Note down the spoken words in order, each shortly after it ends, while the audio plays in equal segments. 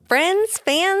Friends,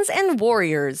 fans, and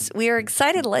warriors, we are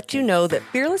excited to let you know that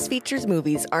Fearless Features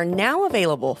movies are now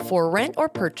available for rent or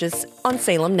purchase on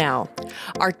Salem Now.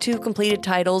 Our two completed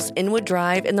titles, Inwood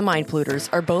Drive and The Mind Polluters,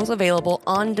 are both available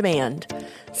on demand.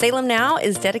 Salem Now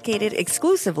is dedicated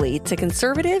exclusively to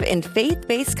conservative and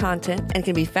faith-based content and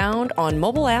can be found on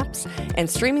mobile apps and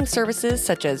streaming services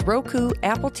such as Roku,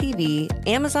 Apple TV,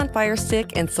 Amazon Fire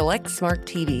Stick, and select smart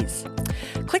TVs.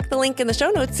 Click the link in the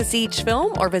show notes to see each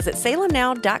film or visit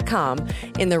salemnow.com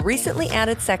in the recently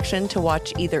added section to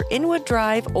watch either Inwood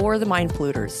Drive or The Mind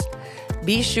Polluters.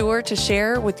 Be sure to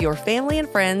share with your family and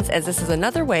friends, as this is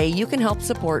another way you can help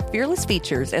support Fearless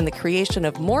Features and the creation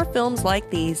of more films like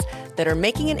these that are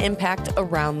making an impact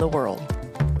around the world.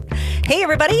 Hey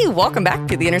everybody, welcome back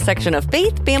to the intersection of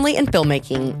faith, family, and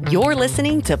filmmaking. You're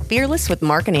listening to Fearless with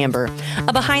Mark and Amber,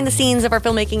 a behind the scenes of our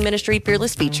filmmaking ministry,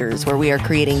 Fearless Features, where we are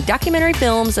creating documentary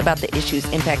films about the issues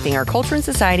impacting our culture and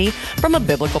society from a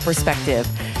biblical perspective.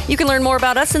 You can learn more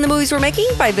about us and the movies we're making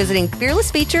by visiting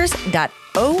fearlessfeatures.org.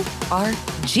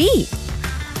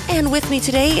 And with me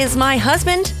today is my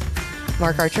husband,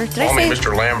 Mark Archer. Call me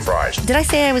Mr. Lamb Fries. Did I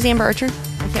say I was Amber Archer?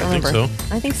 I can't remember.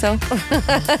 I think so.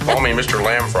 Call me Mr.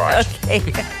 Lamb Fries.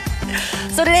 Okay.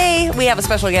 So today we have a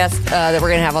special guest that we're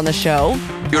going to have on the show.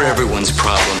 You're everyone's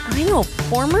problem. I know.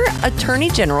 Former Attorney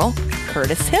General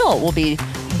Curtis Hill will be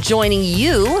joining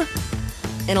you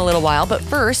in a little while. But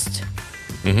first,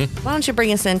 why don't you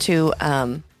bring us into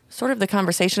sort of the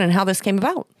conversation and how this came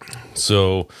about?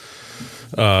 So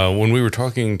when we were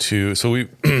talking to,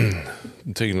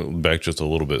 taking it back just a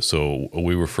little bit. So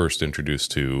we were first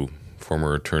introduced to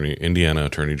former Indiana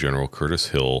Attorney General Curtis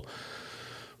Hill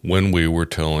when we were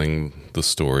telling the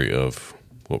story of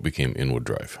what became Inwood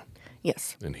Drive.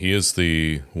 Yes. And he is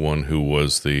the one who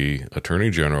was the Attorney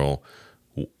General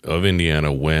of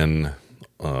Indiana when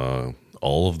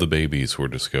all of the babies were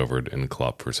discovered in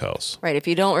Klopfer's house. Right. If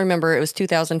you don't remember, it was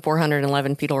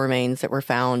 2,411 fetal remains that were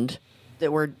found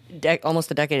that were almost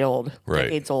a decade old. Right.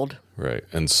 Decades old. Right.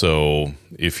 And so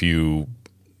if you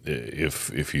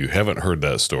haven't heard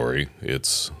that story,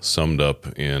 it's summed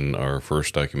up in our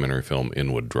first documentary film,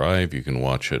 Inwood Drive. You can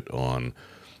watch it on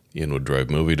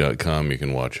InwoodDriveMovie.com. You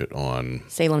can watch it on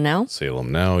Salem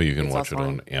Now. You can watch it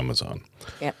on Amazon.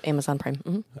 Yep, Amazon Prime.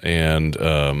 Mm-hmm. And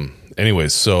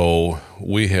anyways, so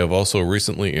we have also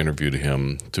recently interviewed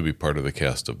him to be part of the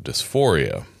cast of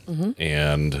Dysphoria. Mm-hmm.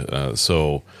 And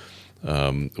so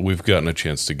we've gotten a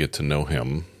chance to get to know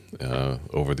him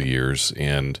over the years,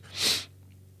 and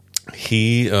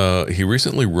he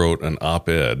recently wrote an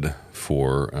op-ed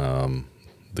for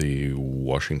the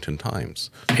Washington Times,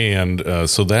 and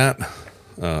so that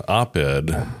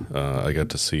op-ed I got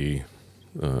to see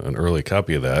an early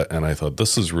copy of that, and I thought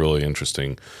this is really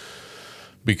interesting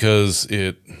because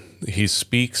he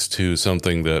speaks to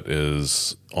something that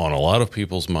is on a lot of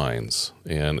people's minds,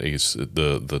 and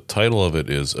the title of it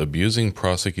is "Abusing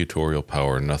Prosecutorial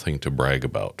Power, Nothing to Brag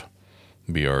About,"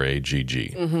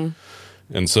 BRAGG. Mm-hmm.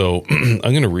 And so I'm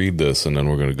going to read this, and then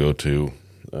we're going to go to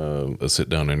a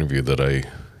sit-down interview that I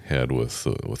had with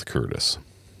Curtis.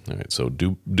 All right. So,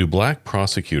 do black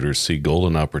prosecutors see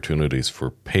golden opportunities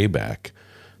for payback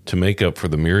to make up for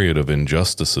the myriad of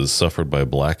injustices suffered by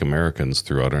black Americans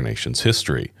throughout our nation's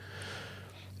history?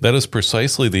 That is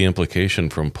precisely the implication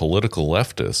from political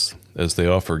leftists as they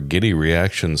offer giddy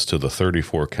reactions to the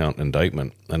 34-count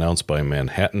indictment announced by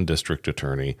Manhattan District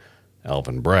Attorney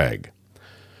Alvin Bragg.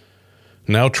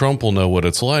 Now Trump will know what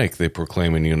it's like, they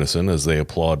proclaim in unison as they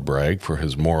applaud Bragg for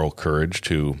his moral courage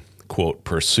to, quote,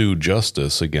 pursue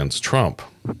justice against Trump.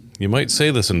 You might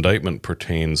say this indictment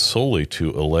pertains solely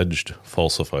to alleged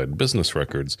falsified business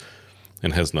records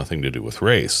and has nothing to do with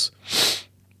race.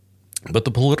 But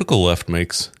the political left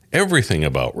makes everything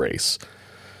about race.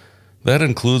 That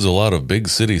includes a lot of big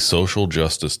city social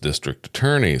justice district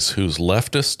attorneys whose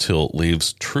leftist tilt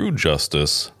leaves true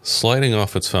justice sliding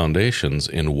off its foundations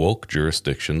in woke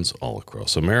jurisdictions all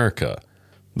across America.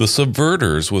 The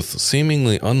subverters with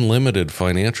seemingly unlimited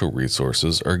financial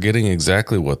resources are getting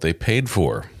exactly what they paid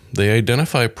for. They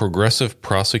identify progressive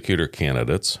prosecutor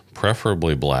candidates,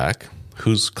 preferably black,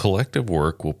 whose collective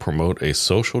work will promote a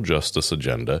social justice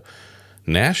agenda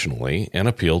nationally and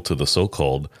appeal to the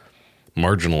so-called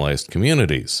marginalized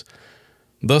communities.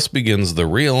 Thus begins the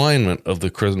realignment of the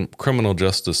criminal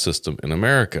justice system in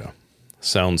America.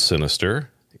 Sounds sinister?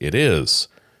 It is.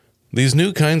 These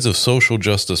new kinds of social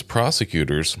justice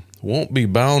prosecutors won't be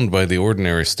bound by the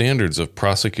ordinary standards of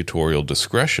prosecutorial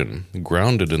discretion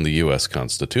grounded in the U.S.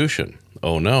 Constitution.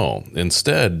 Oh no.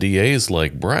 Instead, DAs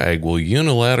like Bragg will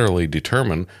unilaterally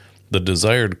determine the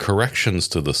desired corrections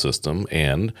to the system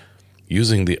and,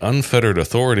 using the unfettered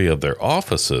authority of their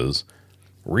offices,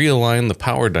 realign the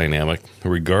power dynamic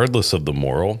regardless of the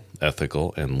moral,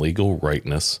 ethical, and legal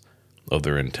rightness of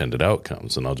their intended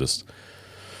outcomes. And I'll just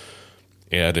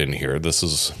add in here, this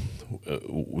is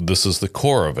the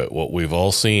core of it. What we've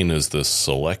all seen is this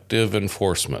selective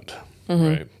enforcement,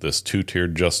 right? This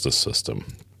two-tiered justice system.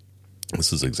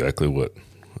 This is exactly what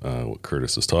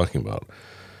Curtis is talking about.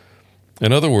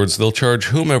 In other words, they'll charge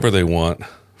whomever they want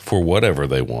for whatever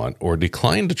they want, or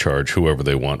decline to charge whoever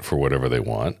they want for whatever they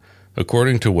want,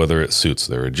 according to whether it suits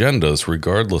their agendas,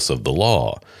 regardless of the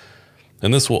law.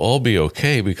 And this will all be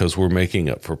okay because we're making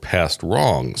up for past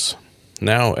wrongs.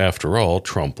 Now, after all,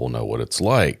 Trump will know what it's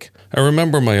like. I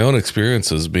remember my own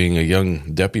experiences being a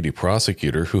young deputy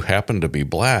prosecutor who happened to be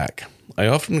black. I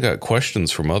often got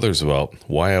questions from others about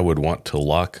why I would want to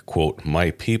lock, quote,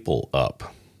 my people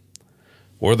up.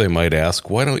 Or they might ask,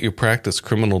 why don't you practice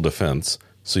criminal defense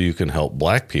so you can help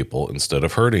black people instead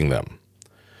of hurting them?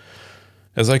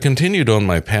 As I continued on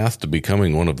my path to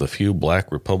becoming one of the few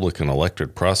black Republican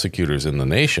elected prosecutors in the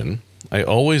nation, I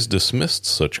always dismissed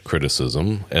such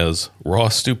criticism as raw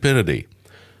stupidity.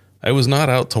 I was not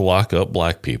out to lock up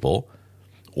black people,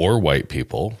 or white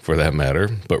people for that matter,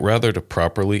 but rather to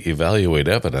properly evaluate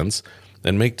evidence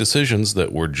and make decisions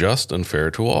that were just and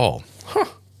fair to all.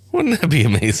 Wouldn't that be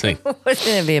amazing? Wouldn't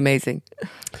that be amazing?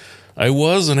 I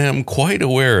was and am quite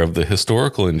aware of the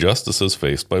historical injustices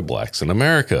faced by blacks in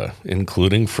America,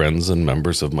 including friends and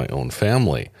members of my own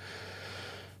family.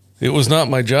 It was not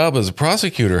my job as a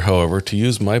prosecutor, however, to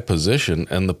use my position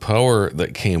and the power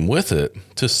that came with it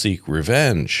to seek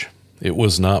revenge. It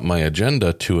was not my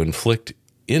agenda to inflict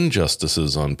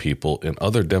injustices on people in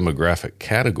other demographic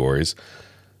categories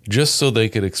just so they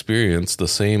could experience the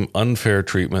same unfair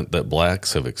treatment that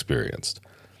blacks have experienced.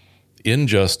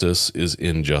 Injustice is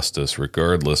injustice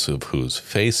regardless of who's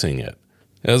facing it.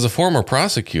 As a former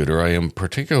prosecutor, I am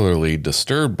particularly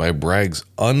disturbed by Bragg's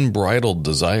unbridled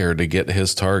desire to get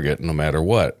his target no matter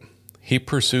what. He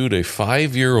pursued a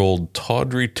 5-year-old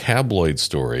tawdry tabloid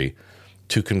story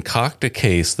to concoct a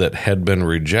case that had been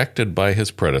rejected by his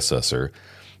predecessor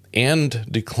and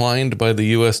declined by the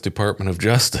U.S. Department of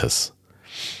Justice.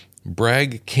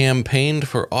 Bragg campaigned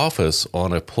for office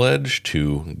on a pledge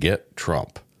to get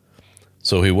Trump.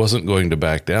 So he wasn't going to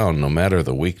back down no matter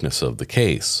the weakness of the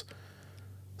case.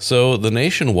 So the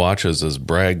nation watches as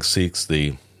Bragg seeks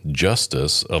the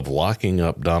justice of locking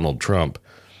up Donald Trump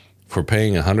for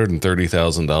paying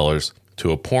 $130,000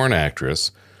 to a porn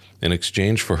actress in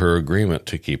exchange for her agreement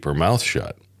to keep her mouth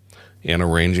shut, and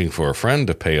arranging for a friend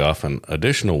to pay off an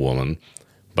additional woman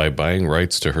by buying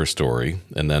rights to her story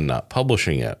and then not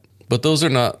publishing it. But those are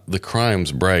not the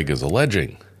crimes Bragg is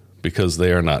alleging, because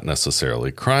they are not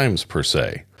necessarily crimes per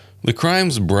se. The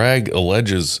crimes Bragg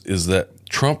alleges is that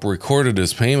Trump recorded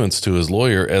his payments to his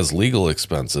lawyer as legal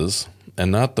expenses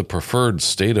and not the preferred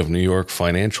state of New York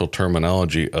financial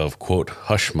terminology of, quote,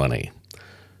 hush money.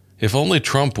 If only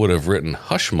Trump would have written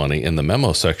hush money in the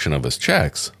memo section of his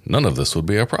checks, none of this would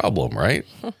be a problem, right?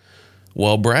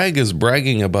 While Bragg is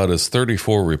bragging about his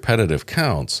 34 repetitive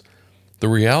counts, the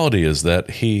reality is that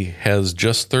he has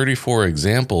just 34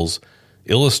 examples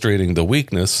illustrating the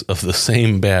weakness of the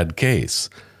same bad case.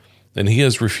 And he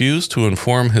has refused to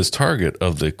inform his target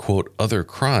of the, quote, other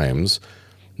crimes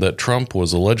that Trump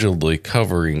was allegedly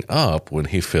covering up when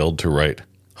he failed to write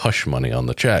hush money on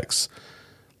the checks.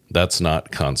 That's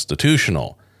not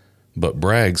constitutional. But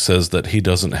Bragg says that he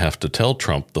doesn't have to tell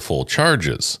Trump the full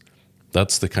charges.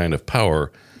 That's the kind of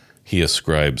power he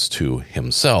ascribes to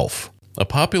himself. A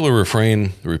popular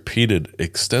refrain repeated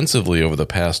extensively over the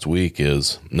past week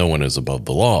is, no one is above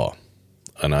the law.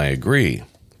 And I agree.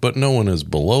 But no one is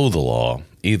below the law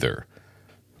either.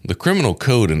 The criminal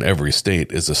code in every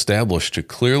state is established to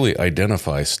clearly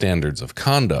identify standards of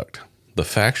conduct. The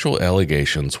factual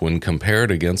allegations, when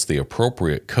compared against the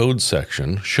appropriate code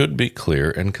section, should be clear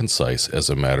and concise as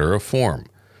a matter of form,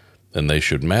 and they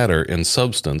should matter in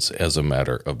substance as a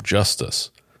matter of justice.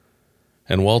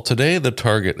 And while today the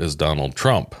target is Donald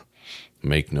Trump,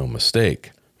 make no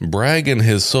mistake, Bragg and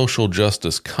his social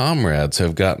justice comrades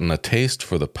have gotten a taste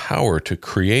for the power to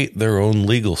create their own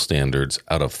legal standards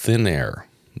out of thin air.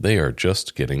 They are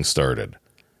just getting started.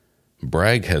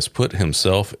 Bragg has put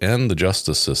himself and the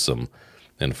justice system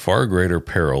in far greater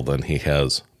peril than he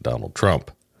has Donald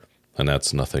Trump. And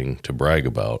that's nothing to brag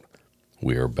about.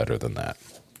 We are better than that.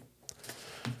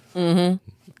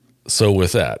 So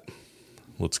with that,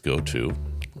 let's go to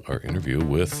our interview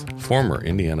with former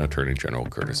Indiana Attorney General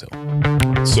Curtis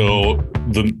Hill. So,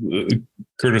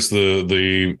 Curtis,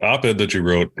 the op-ed that you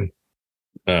wrote,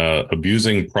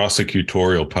 abusing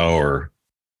prosecutorial power,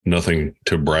 nothing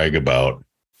to brag about.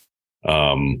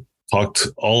 talked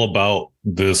all about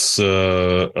this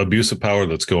abuse of power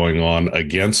that's going on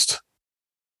against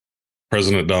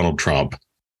President Donald Trump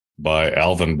by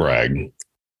Alvin Bragg.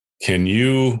 Can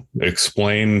you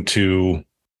explain to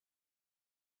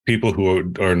people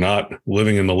who are not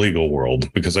living in the legal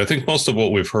world, because I think most of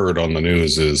what we've heard on the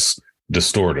news is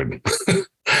distorted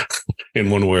in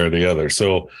one way or the other.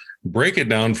 So break it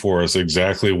down for us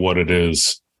exactly what it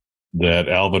is that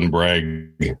Alvin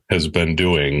Bragg has been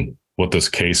doing, what this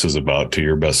case is about, to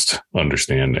your best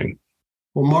understanding.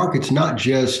 Well, Mark, it's not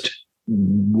just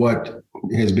what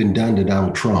has been done to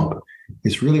Donald Trump.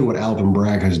 It's really what Alvin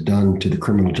Bragg has done to the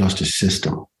criminal justice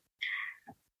system.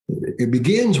 It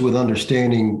begins with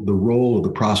understanding the role of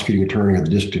the prosecuting attorney or the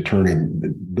district attorney.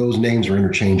 Those names are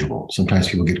interchangeable. Sometimes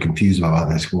people get confused about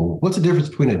this. Well, what's the difference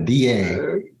between a DA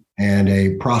and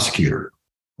a prosecutor?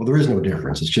 Well, there is no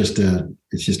difference. It's just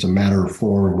a matter of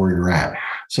form and where you're at.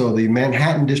 So the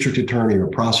Manhattan district attorney or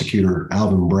prosecutor,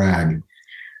 Alvin Bragg,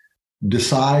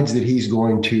 decides that he's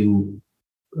going to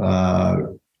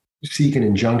seek an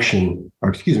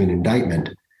indictment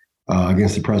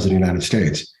against the president of the United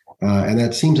States. And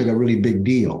that seems like a really big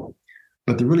deal.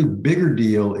 But the really bigger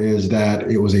deal is that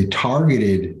it was a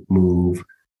targeted move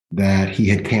that he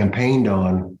had campaigned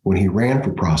on when he ran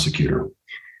for prosecutor.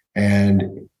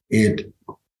 And it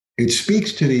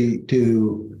speaks to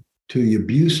the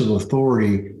abuse of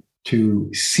authority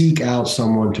to seek out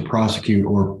someone to prosecute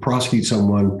or prosecute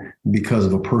someone because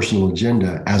of a personal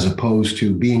agenda, as opposed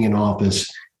to being in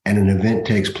office and an event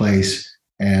takes place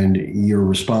and you're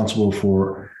responsible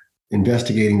for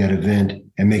investigating that event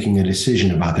and making a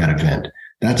decision about that event.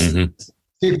 That's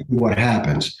typically what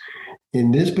happens.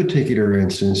 In this particular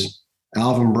instance,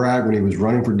 Alvin Bragg, when he was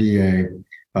running for DA,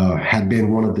 had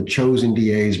been one of the chosen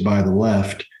DAs by the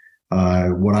left,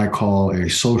 what I call a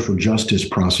social justice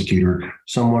prosecutor,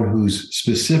 someone who's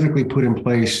specifically put in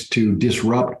place to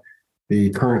disrupt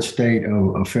the current state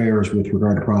of affairs with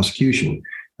regard to prosecution.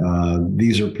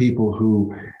 These are people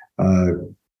who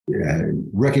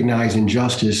recognize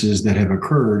injustices that have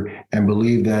occurred and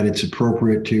believe that it's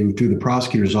appropriate to, through the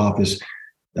prosecutor's office,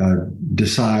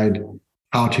 decide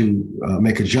how to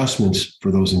make adjustments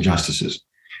for those injustices.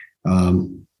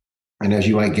 And as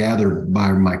you might gather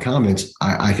by my comments,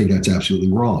 I think that's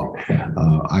absolutely wrong.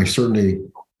 I certainly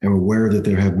am aware that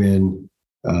there have been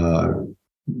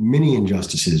many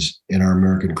injustices in our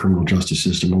American criminal justice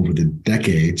system over the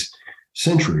decades,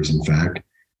 centuries, in fact.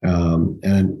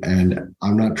 And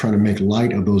I'm not trying to make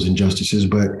light of those injustices,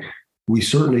 but we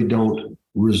certainly don't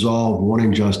resolve one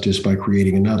injustice by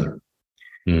creating another.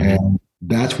 And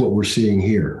that's what we're seeing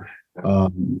here.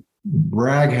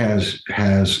 Bragg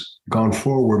has gone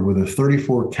forward with a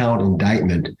 34-count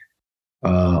indictment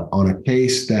on a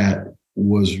case that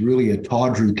was really a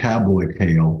tawdry tabloid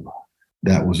tale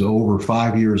that was over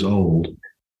 5 years old,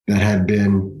 that had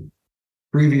been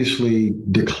previously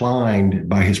declined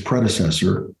by his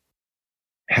predecessor,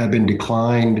 had been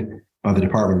declined by the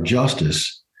Department of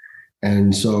Justice.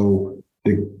 And so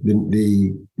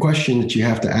the question that you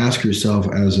have to ask yourself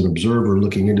as an observer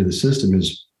looking into the system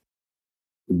is,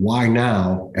 why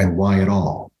now and why at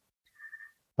all?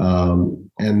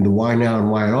 And the why now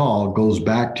and why at all goes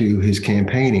back to his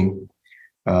campaigning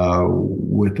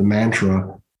with the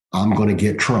mantra, I'm going to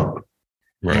get Trump.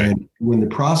 Right. And when the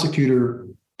prosecutor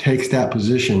takes that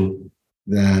position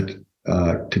that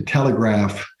to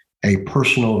telegraph a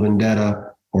personal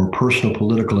vendetta or personal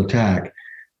political attack,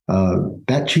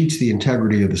 that cheats the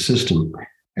integrity of the system.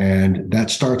 And that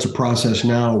starts a process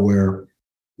now where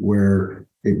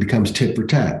it becomes tit for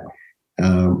tat,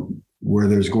 where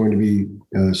there's going to be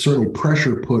certainly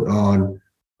pressure put on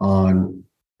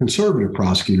conservative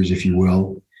prosecutors, if you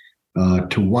will,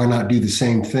 to why not do the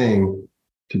same thing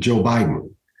to Joe Biden.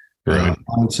 Right.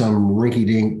 On some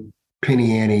rinky-dink,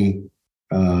 penny-ante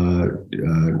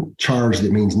charge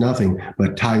that means nothing,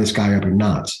 but tie this guy up in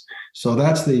knots. So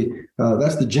that's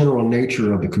the general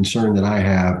nature of the concern that I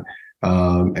have,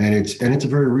 and it's a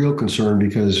very real concern,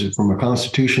 because from a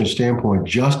constitutional standpoint,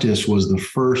 justice was the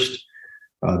first,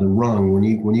 the rung. When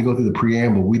you go through the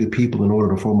preamble, we the people, in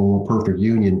order to form a more perfect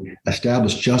union,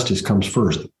 establish justice comes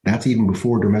first. That's even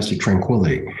before domestic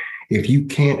tranquility. If you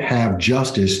can't have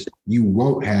justice, you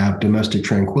won't have domestic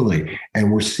tranquility.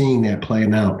 And we're seeing that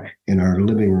playing out in our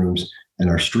living rooms and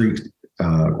our streets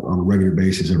on a regular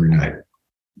basis every night.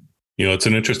 You know, it's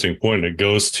an interesting point. It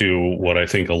goes to what I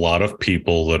think a lot of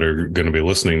people that are going to be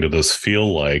listening to this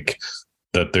feel like,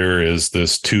 that there is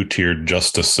this two-tiered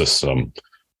justice system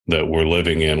that we're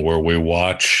living in, where we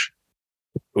watch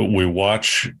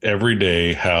every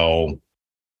day how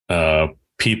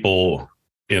people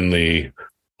in the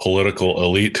political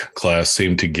elite class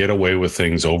seem to get away with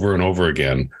things over and over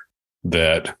again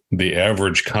that the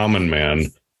average common man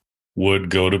would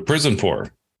go to prison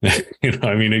for.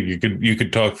 I mean, you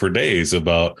could talk for days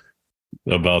about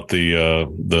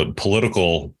the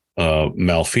political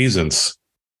malfeasance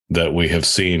that we have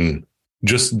seen,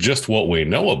 just what we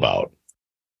know about.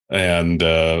 And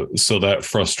so that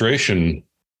frustration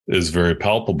is very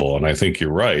palpable. And I think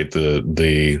you're right.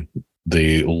 The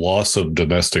loss of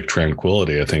domestic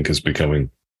tranquility, I think, is becoming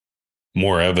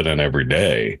more evident every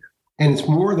day. And it's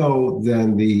more, though,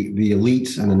 than the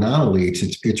elites and the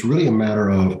non-elites. It's really a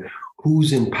matter of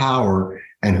who's in power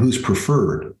and who's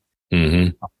preferred. Mm-hmm.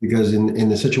 Because in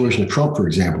the situation of Trump, for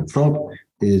example, Trump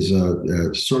is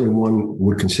certainly one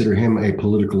would consider him a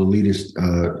political elitist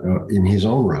in his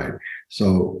own right.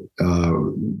 So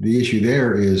the issue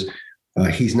there is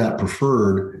he's not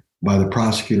preferred by the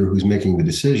prosecutor who's making the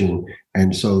decision.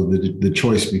 And so the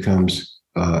choice becomes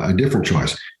a different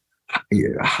choice.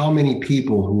 How many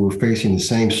people who are facing the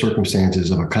same circumstances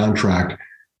of a contract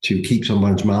to keep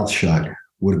someone's mouth shut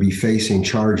would be facing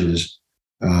charges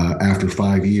after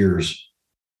 5 years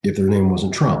if their name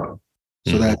wasn't Trump?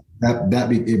 So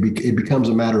it becomes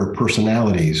a matter of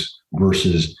personalities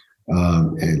versus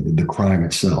the crime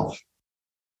itself.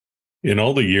 In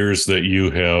all the years that you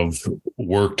have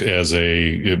worked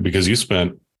because you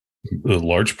spent a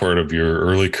large part of your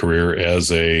early career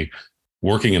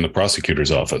working in the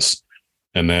prosecutor's office,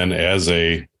 and then as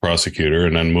a prosecutor,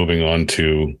 and then moving on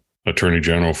to Attorney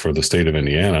General for the state of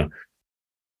Indiana,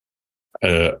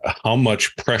 how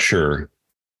much pressure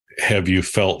have you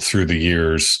felt through the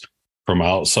years from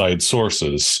outside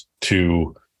sources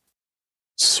to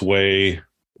sway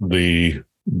the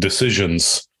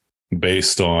decisions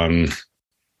based on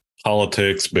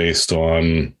politics, based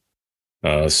on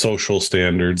social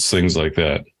standards, things like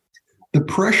that? The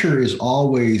pressure is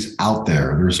always out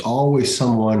there. There's always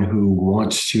someone who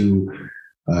wants to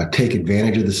take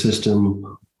advantage of the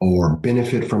system or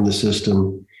benefit from the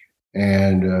system.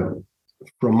 And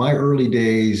from my early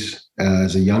days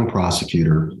as a young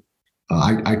prosecutor,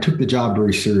 I took the job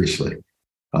very seriously.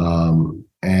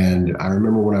 And I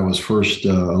remember when I was first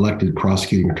elected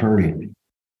prosecuting attorney,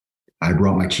 I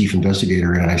brought my chief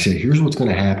investigator in and I said, here's what's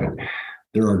going to happen.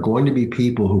 There are going to be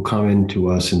people who come into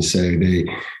us and say,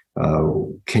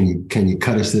 can you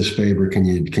cut us this favor? Can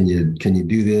you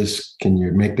do this? Can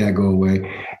you make that go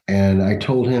away? And I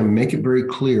told him, make it very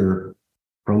clear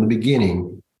from the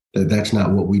beginning that that's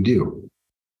not what we do.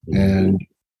 And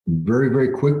very, very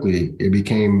quickly, it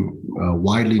became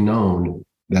widely known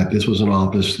that this was an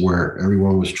office where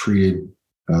everyone was treated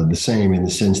the same in the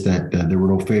sense that there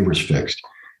were no favors fixed.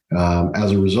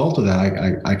 As a result of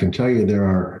that, I can tell you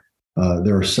there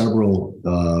are several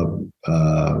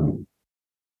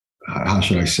how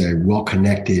should I say,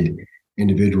 well-connected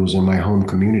individuals in my home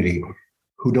community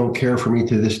who don't care for me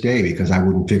to this day because I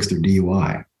wouldn't fix their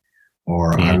DUI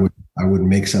or I would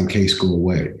make some case go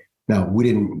away. Now, we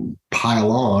didn't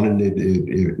pile on and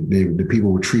the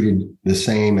people were treated the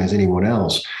same as anyone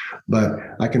else. But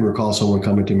I can recall someone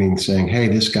coming to me and saying, hey,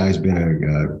 this guy's been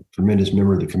a tremendous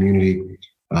member of the community.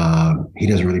 He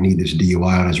doesn't really need this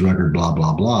DUI on his record, blah,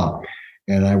 blah, blah.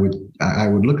 And I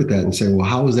would look at that and say, well,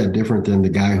 how is that different than the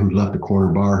guy who left the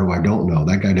corner bar who I don't know?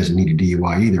 That guy doesn't need a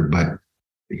DUI either, but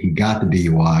he got the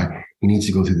DUI. He needs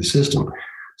to go through the system.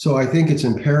 So I think it's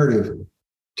imperative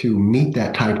to meet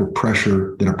that type of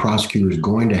pressure that a prosecutor is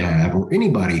going to have, or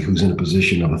anybody who's in a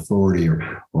position of authority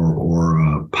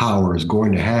or power is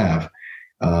going to have.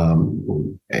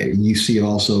 You see it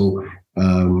also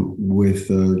with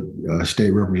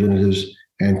state representatives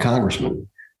and congressmen.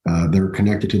 They're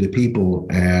connected to the people,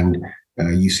 and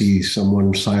you see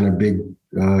someone sign a big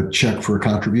check for a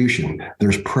contribution.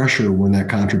 There's pressure when that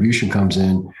contribution comes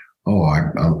in.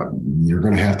 You're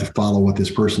going to have to follow what this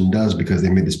person does because they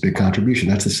made this big contribution.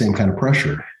 That's the same kind of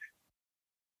pressure.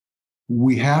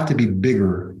 We have to be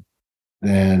bigger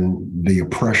than the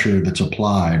pressure that's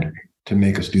applied to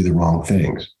make us do the wrong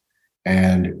things.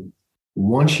 And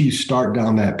once you start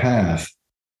down that path,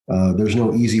 there's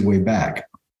no easy way back.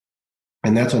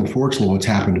 And that's unfortunately what's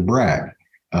happened to Bragg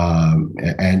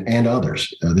and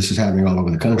others. This is happening all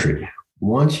over the country.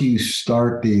 Once you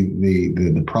start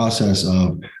the process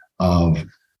of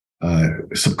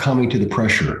succumbing to the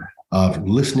pressure of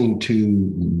listening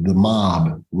to the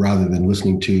mob rather than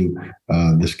listening to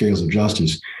the scales of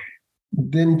justice,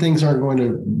 then things aren't going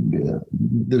to.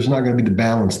 There's not going to be the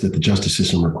balance that the justice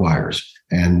system requires,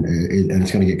 and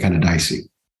it's going to get kind of dicey.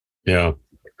 Yeah.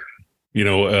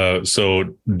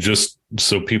 So just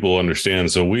so people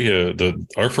understand, so we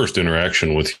our first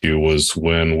interaction with you was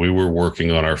when we were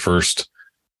working on our first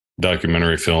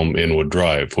documentary film Inwood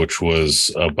Drive, which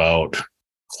was about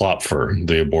Klopfer,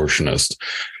 the abortionist.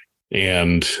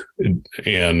 And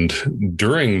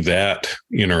during that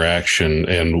interaction,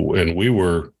 and we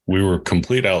were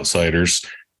complete outsiders.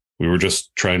 We were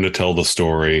just trying to tell the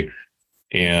story.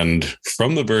 And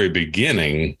from the very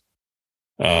beginning,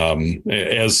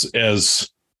 as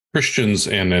Christians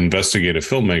and investigative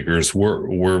filmmakers,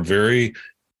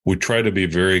 we try to be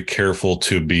very careful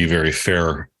to be very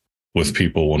fair with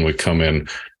people when we come in,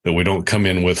 that we don't come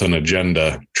in with an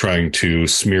agenda trying to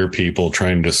smear people,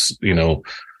 trying to,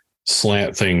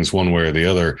 slant things one way or the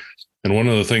other. And one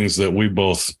of the things that we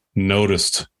both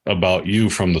noticed about you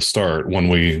from the start when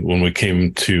we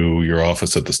came to your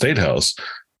office at the State House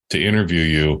to interview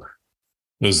you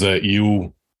is that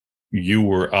you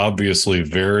were obviously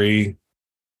very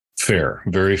fair,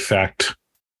 very fact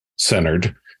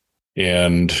centered.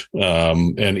 And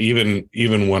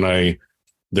even when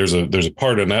there's a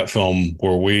part in that film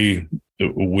where we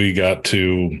got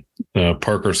to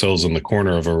park ourselves in the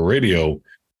corner of a radio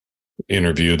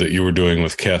interview that you were doing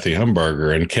with Kathy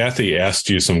Humbarger, and Kathy asked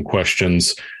you some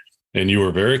questions, and you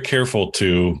were very careful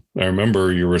I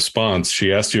remember your response.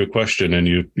 She asked you a question, and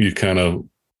you kind of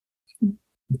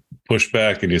pushed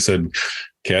back, and you said,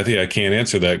 "Kathy, I can't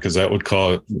answer that because that would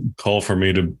call for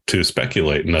me to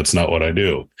speculate, and that's not what I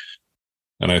do."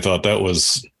 And I thought that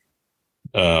was,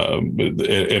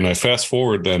 and I fast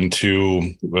forward then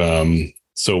to,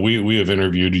 so we have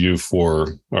interviewed you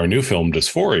for our new film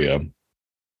Dysphoria.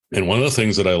 And one of the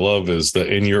things that I love is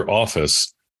that in your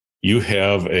office, you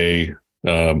have a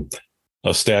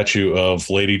statue of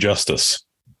Lady Justice.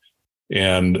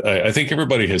 And I think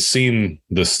everybody has seen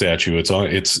this statue. It's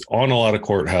on a lot of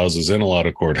courthouses, in a lot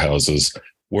of courthouses,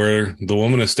 where the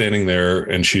woman is standing there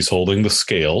and she's holding the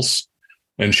scales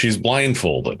and she's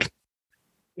blindfolded.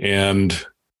 And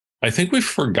I think we've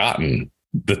forgotten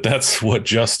that that's what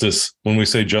justice, when we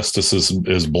say justice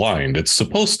is blind, it's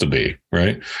supposed to be,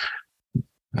 right?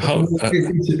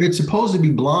 It's supposed to be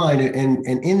blind, and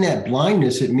in that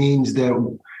blindness, it means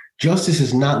that justice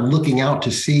is not looking out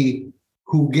to see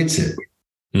who gets it.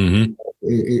 Mm-hmm.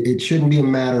 It shouldn't be a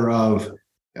matter of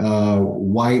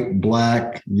white,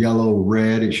 black, yellow,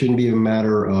 red. It shouldn't be a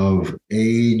matter of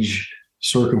age,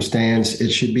 circumstance. It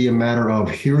should be a matter of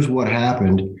here's what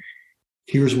happened,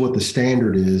 here's what the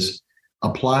standard is,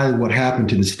 apply what happened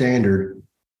to the standard,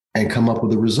 and come up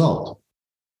with a result.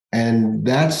 And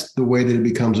that's the way that it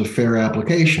becomes a fair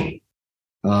application.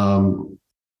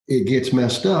 It gets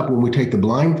messed up when we take the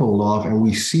blindfold off and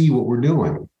we see what we're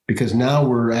doing, because now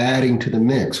we're adding to the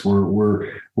mix.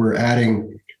 We're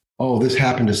adding, oh, this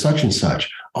happened to such and such.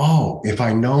 Oh, if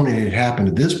I'd known it had happened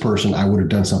to this person, I would have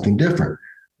done something different.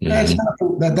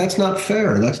 Mm-hmm. That's not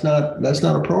fair. That's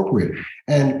not appropriate.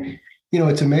 And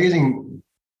it's amazing.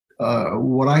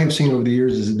 What I have seen over the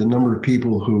years is the number of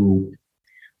people who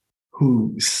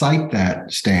cite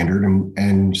that standard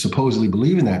and supposedly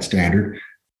believe in that standard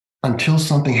until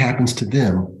something happens to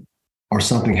them or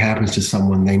something happens to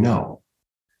someone they know.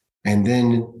 And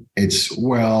then it's,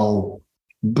 well,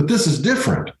 but this is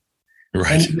different.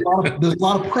 Right. And there's a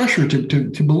lot of pressure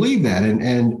to believe that.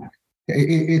 And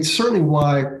it's certainly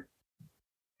why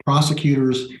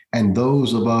prosecutors and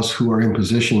those of us who are in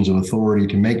positions of authority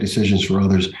to make decisions for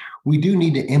others, we do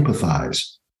need to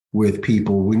empathize with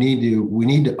people. We need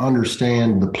to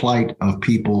understand the plight of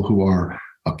people who are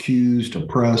accused,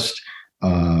 oppressed,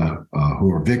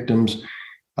 who are victims.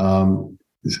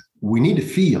 We need to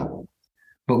feel,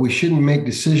 but we shouldn't make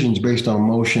decisions based on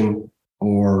emotion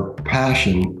or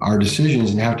passion. Our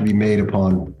decisions have to be made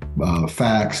upon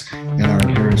facts and our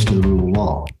adherence to the rule of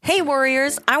law. Hey,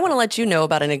 Warriors, I want to let you know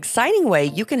about an exciting way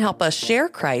you can help us share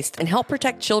Christ and help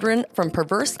protect children from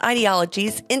perverse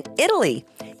ideologies in Italy.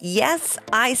 Yes,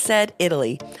 I said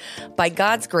Italy. By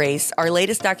God's grace, our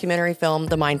latest documentary film,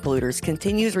 The Mind Polluters,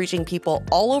 continues reaching people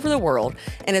all over the world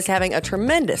and is having a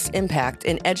tremendous impact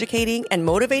in educating and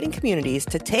motivating communities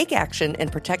to take action in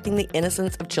protecting the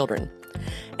innocence of children.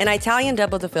 An Italian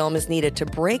dub of the film is needed to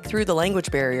break through the language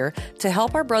barrier to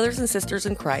help our brothers and sisters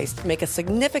in Christ make a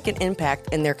significant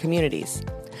impact in their communities.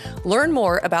 Learn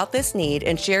more about this need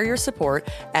and share your support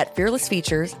at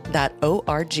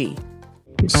fearlessfeatures.org.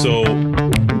 So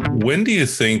when do you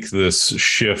think this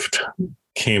shift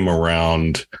came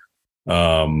around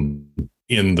in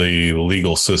the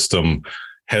legal system?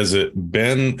 Has it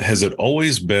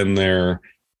always been there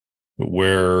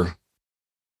where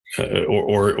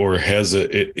or has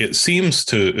it seems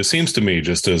to me,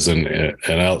 just as an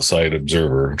outside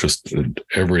observer, just an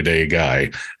everyday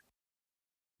guy,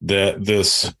 that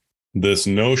this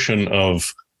notion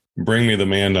of bring me the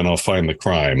man and I'll find the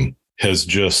crime has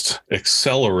just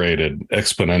accelerated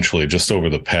exponentially just over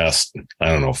the past, I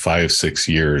don't know, 5-6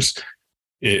 years.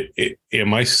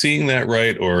 Am I seeing that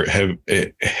right, or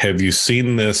have you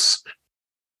seen this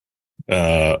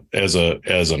as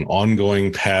an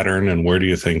ongoing pattern, and where do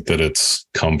you think that it's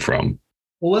come from?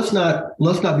 Well, let's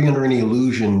not be under any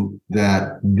illusion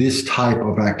that this type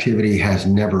of activity has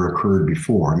never occurred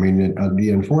before. I mean,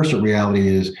 the unfortunate reality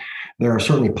is there are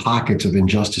certainly pockets of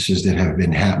injustices that have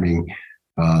been happening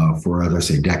for, as I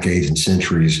say, decades and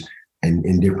centuries, and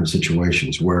in different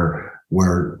situations where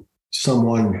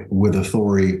someone with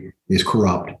authority is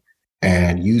corrupt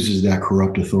and uses that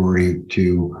corrupt authority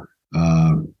to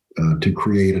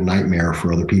create a nightmare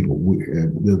for other people.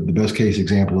 The best case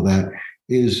example of that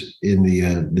is in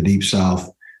the Deep South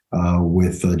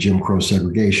with Jim Crow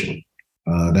segregation.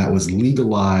 That was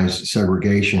legalized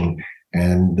segregation,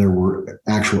 and there were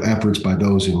actual efforts by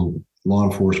those in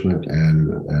law enforcement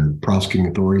and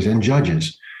prosecuting authorities and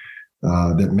judges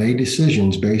that made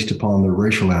decisions based upon their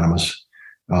racial animus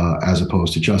as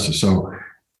opposed to justice. So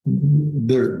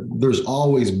there's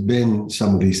always been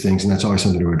some of these things, and that's always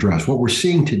something to address. What we're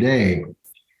seeing today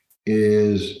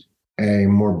is a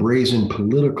more brazen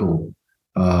political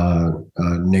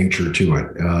nature to it,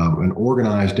 an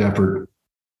organized effort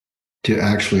to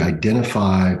actually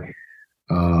identify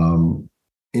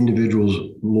individuals,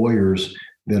 lawyers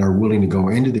that are willing to go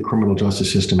into the criminal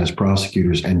justice system as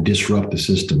prosecutors and disrupt the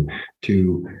system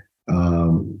to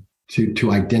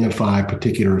identify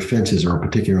particular offenses or a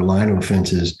particular line of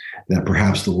offenses that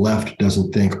perhaps the left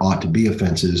doesn't think ought to be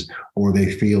offenses, or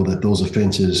they feel that those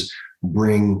offenses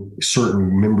bring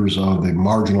certain members of the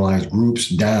marginalized groups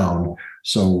down.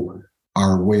 So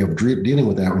our way of dealing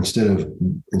with that, instead of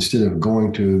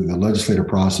going to the legislative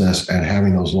process and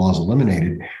having those laws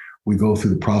eliminated, we go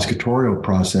through the prosecutorial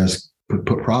process,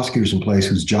 put prosecutors in place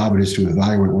whose job it is to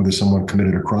evaluate whether someone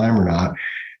committed a crime or not,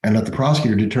 and let the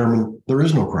prosecutor determine there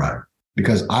is no crime,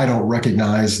 because I don't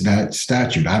recognize that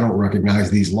statute. I don't recognize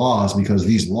these laws because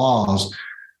these laws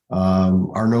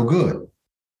are no good.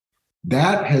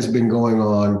 That has been going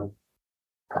on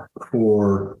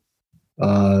for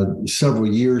several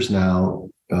years now,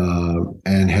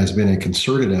 and has been a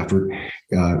concerted effort.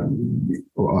 A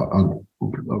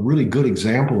really good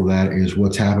example of that is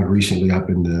what's happened recently up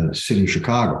in the city of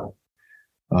Chicago.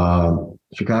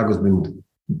 Chicago's been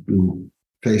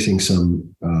facing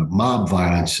some mob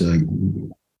violence,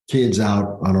 kids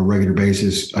out on a regular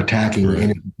basis attacking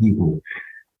innocent people.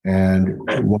 And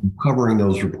when covering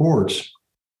those reports,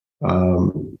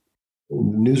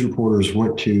 news reporters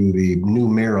went to the new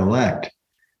mayor-elect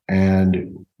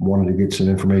and wanted to get some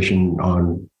information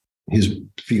on his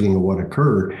feeling of what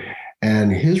occurred.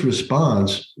 And his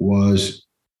response was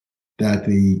that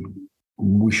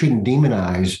we shouldn't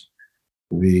demonize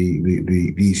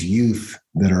these youth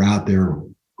that are out there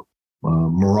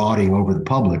marauding over the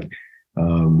public.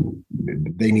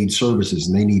 They need services,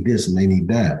 and they need this, and they need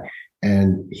that.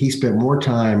 And he spent more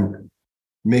time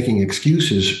making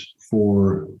excuses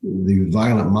for the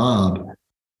violent mob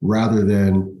rather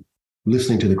than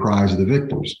listening to the cries of the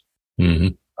victims.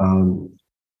 Mm-hmm.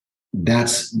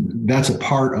 That's a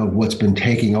part of what's been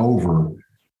taking over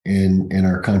in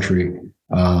our country.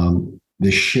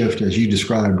 This shift, as you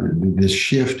described, this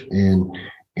shift in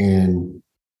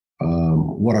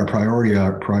what our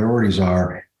priorities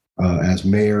are as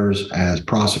mayors, as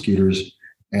prosecutors,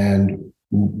 and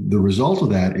the result of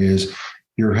that is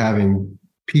you're having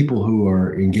people who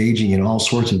are engaging in all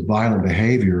sorts of violent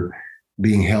behavior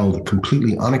being held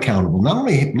completely unaccountable. Not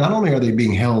only are they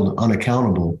being held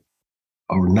unaccountable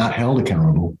or not held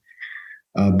accountable,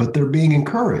 but they're being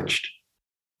encouraged.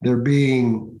 They're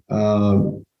being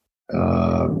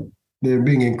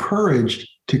encouraged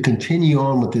to continue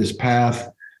on with this path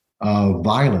of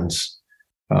violence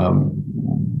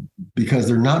because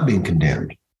they're not being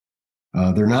condemned.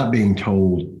 They're not being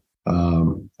told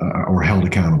or held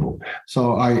accountable.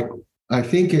 So I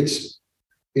think it's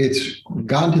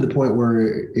gotten to the point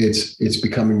where it's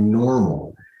becoming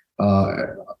normal.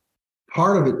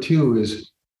 Part of it too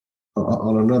is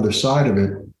on another side of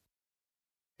it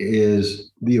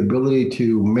is the ability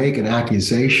to make an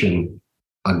accusation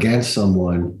against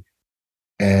someone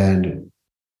and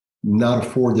not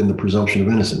afford them the presumption of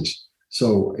innocence.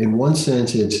 So in one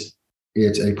sense, it's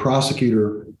a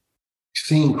prosecutor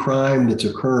seeing crime that's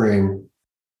occurring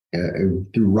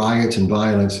through riots and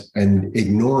violence and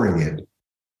ignoring it.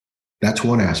 That's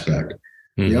one aspect.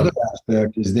 Mm-hmm. The other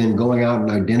aspect is then going out and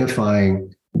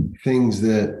identifying things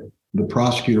that the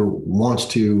prosecutor wants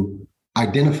to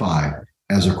identify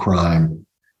as a crime.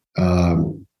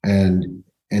 And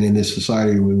in this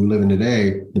society we live in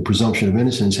today, the presumption of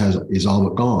innocence is all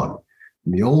but gone.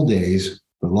 In the old days,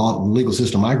 the legal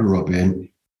system I grew up in,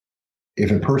 if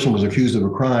a person was accused of a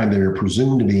crime, they were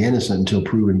presumed to be innocent until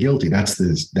proven guilty. That's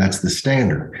the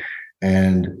standard,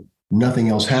 and nothing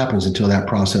else happens until that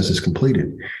process is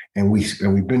completed. And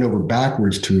we've bent over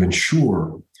backwards to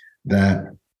ensure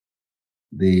that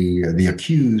the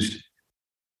accused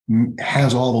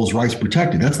has all those rights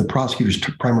protected. That's the prosecutor's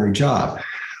primary job.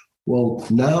 Well,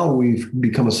 now we've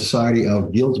become a society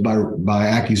of guilt by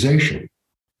accusation.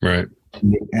 Right.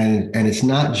 And it's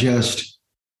not just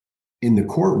in the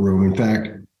courtroom. In fact,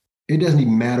 it doesn't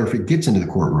even matter if it gets into the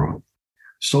courtroom.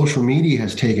 Social media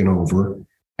has taken over.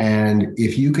 And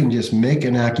if you can just make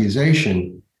an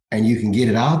accusation and you can get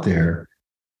it out there,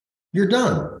 you're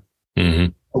done. Mm-hmm.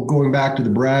 Going back to the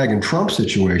Bragg and Trump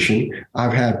situation,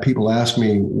 I've had people ask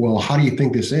me, well, how do you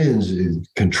think this ends?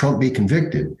 Can Trump be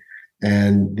convicted?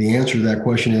 And the answer to that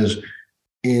question is,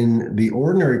 in the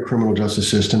ordinary criminal justice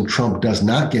system, Trump does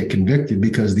not get convicted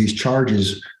because these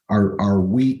charges are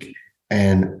weak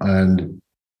and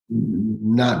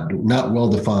not well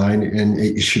defined, and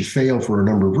it should fail for a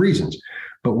number of reasons.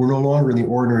 But we're no longer in the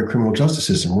ordinary criminal justice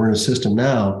system. We're in a system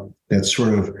now that's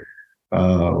sort of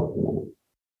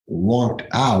wonked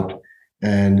out,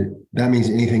 and that means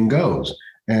anything goes.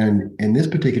 And in this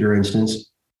particular instance,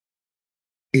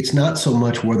 it's not so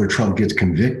much whether Trump gets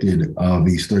convicted of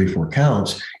these 34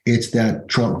 counts, it's that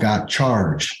Trump got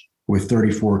charged with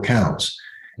 34 counts.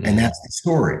 Mm-hmm. And that's the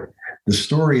story. The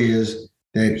story is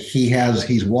that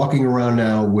he's walking around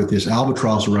now with this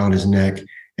albatross around his neck,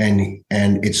 and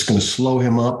it's going to slow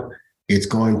him up. It's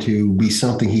going to be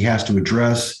something he has to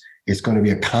address. It's going to be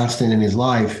a constant in his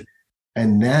life.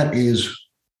 And that is,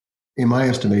 in my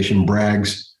estimation,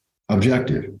 Bragg's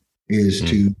objective, is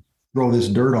to throw this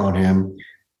dirt on him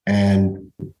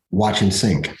and watch him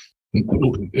sink.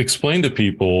 Explain to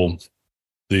people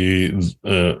the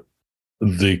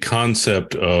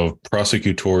concept of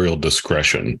prosecutorial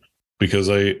discretion, because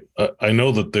I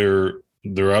know that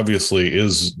there obviously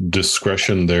is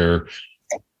discretion there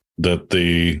that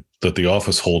the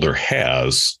office holder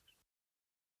has.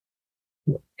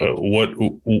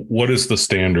 What is the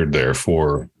standard there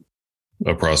for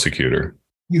a prosecutor?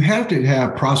 You have to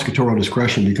have prosecutorial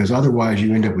discretion because otherwise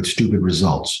you end up with stupid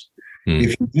results.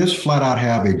 If you just flat out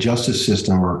have a justice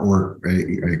system or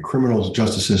a criminal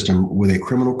justice system with a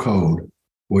criminal code,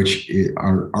 which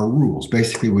are rules,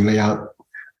 basically we lay out,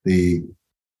 the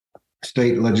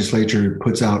state legislature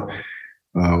puts out,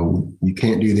 you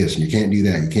can't do this, and you can't do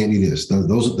that, you can't do this.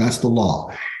 That's the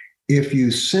law. If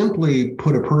you simply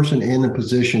put a person in a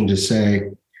position to say,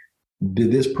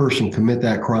 did this person commit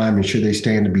that crime and should they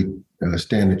stand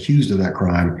accused of that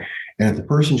crime? And if the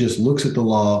person just looks at the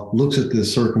law, looks at the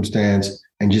circumstance,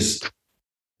 and just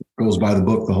goes by the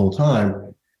book the whole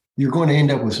time, you're going to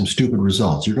end up with some stupid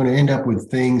results. You're going to end up with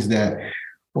things that,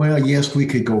 well, yes, we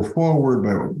could go forward,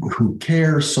 but who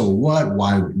cares? So what?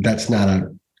 Why? That's not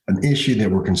an issue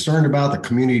that we're concerned about. The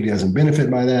community doesn't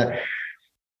benefit by that.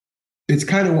 It's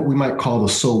kind of what we might call the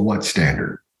so what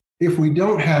standard. If we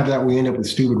don't have that, we end up with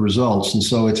stupid results. And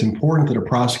so it's important that a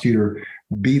prosecutor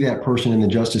be that person in the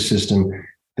justice system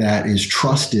that is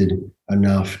trusted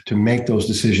enough to make those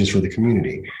decisions for the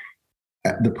community.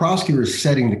 The prosecutor is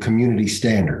setting the community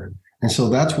standard. And so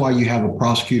that's why you have a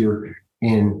prosecutor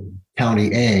in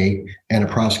County A and a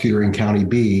prosecutor in County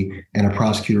B and a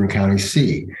prosecutor in County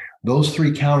C. Those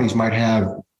three counties might have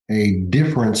a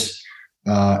difference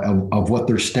of what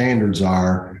their standards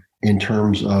are in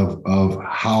terms of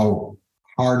how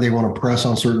hard they want to press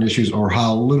on certain issues or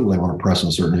how little they want to press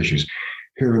on certain issues.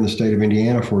 Here in the state of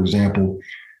Indiana, for example,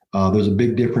 there's a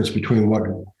big difference between what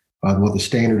the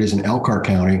standard is in Elkhart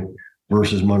County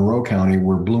versus Monroe County,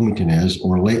 where Bloomington is,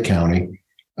 or Lake County,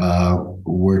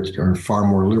 which are far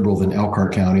more liberal than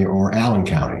Elkhart County or Allen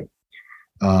County.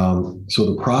 So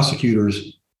the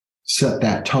prosecutors set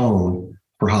that tone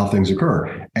for how things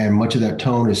occur. And much of that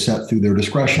tone is set through their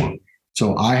discretion.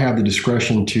 So I have the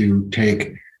discretion to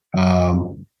take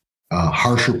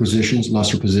harsher positions,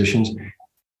 lesser positions.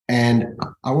 And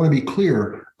I want to be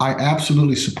clear, I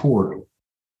absolutely support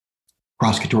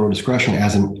prosecutorial discretion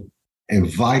as a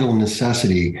vital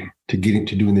necessity to getting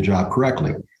to doing the job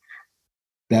correctly.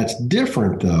 That's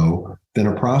different, though, than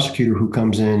a prosecutor who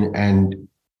comes in and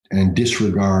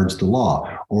disregards the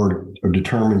law or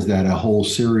determines that a whole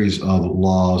series of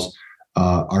laws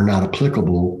are not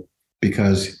applicable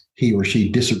because he or she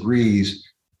disagrees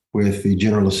with the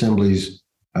General Assembly's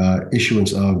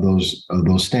issuance of those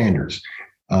standards.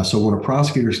 So when a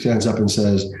prosecutor stands up and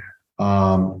says,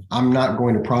 I'm not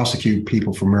going to prosecute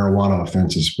people for marijuana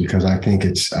offenses because I think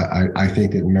I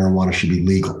think that marijuana should be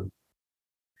legal.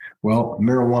 Well,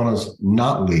 marijuana is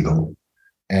not legal,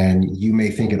 and you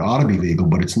may think it ought to be legal,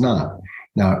 but it's not.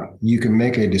 Now, you can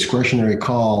make a discretionary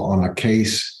call on a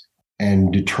case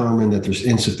and determine that there's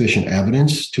insufficient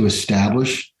evidence to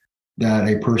establish that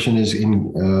a person is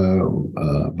in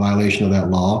violation of that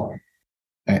law.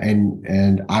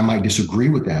 And I might disagree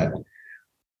with that,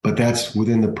 but that's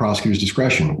within the prosecutor's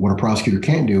discretion. What a prosecutor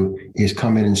can't do is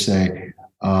come in and say,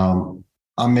 I'm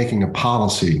making a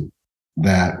policy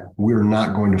that we're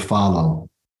not going to follow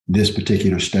this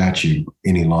particular statute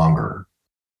any longer.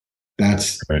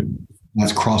 That's right.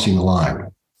 That's crossing the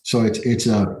line. So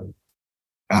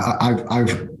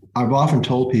I've often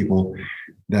told people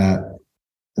that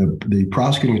the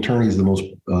prosecuting attorney is the most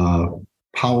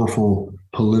powerful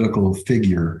political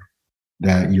figure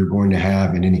that you're going to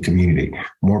have in any community.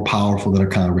 More powerful than a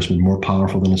congressman, more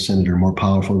powerful than a senator, more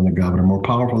powerful than a governor, more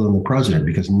powerful than the president,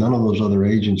 because none of those other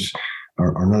agents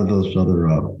or none of those other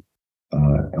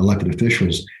elected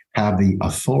officials have the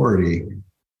authority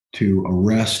to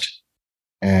arrest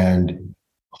and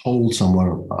hold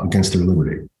someone against their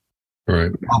liberty.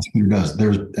 Right. The prosecutor does.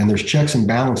 There's checks and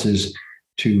balances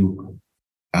to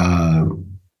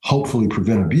hopefully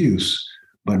prevent abuse,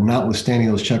 but notwithstanding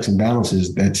those checks and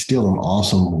balances, that's still an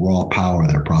awesome raw power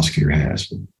that a prosecutor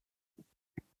has.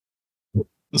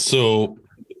 So,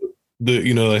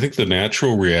 I think the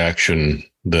natural reaction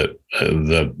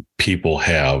that people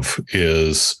have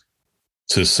is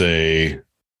to say,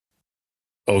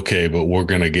 okay, but we're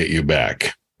going to get you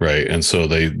back, right? And so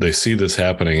they see this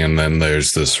happening, and then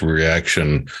there's this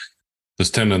reaction, this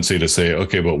tendency to say,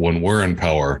 okay, but when we're in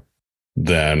power,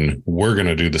 then we're going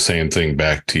to do the same thing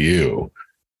back to you.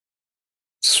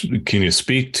 Can you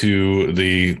speak to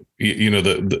the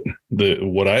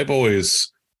what I've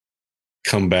always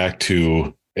come back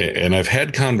to, and I've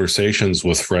had conversations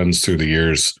with friends through the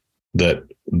years that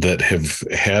have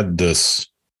had this,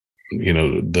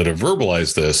 that have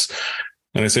verbalized this.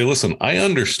 And I say, listen, I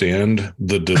understand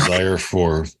the desire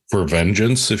for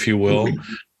vengeance, if you will,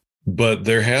 but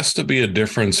there has to be a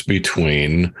difference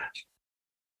between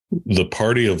the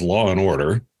party of law and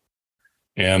order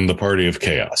and the party of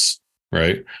chaos,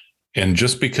 right? And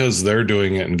just because they're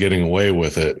doing it and getting away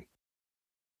with it,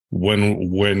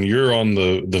 when you're on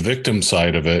the victim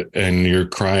side of it and you're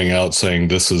crying out saying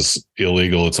this is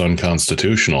illegal, it's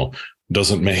unconstitutional,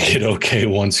 doesn't make it okay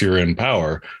once you're in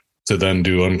power to then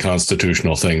do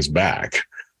unconstitutional things back.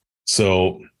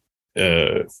 So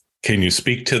can you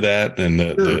speak to that and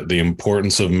the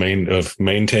importance of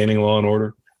maintaining law and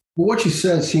order? Well, what you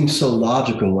said seems so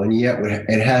logical, and yet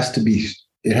it has to be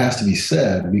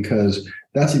said, because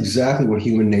that's exactly what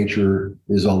human nature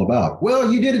is all about.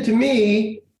 Well, you did it to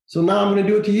me, so now I'm going to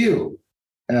do it to you.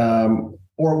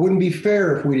 Or it wouldn't be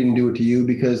fair if we didn't do it to you,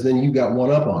 because then you got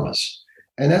one up on us.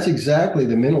 And that's exactly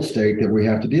the mental state that we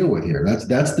have to deal with here.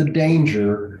 That's the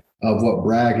danger of what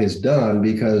Bragg has done,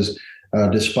 because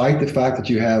despite the fact that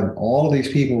you have all of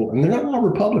these people, and they're not all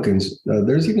Republicans,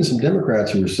 there's even some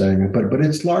Democrats who are saying it, but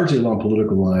it's largely along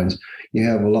political lines. You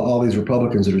have all these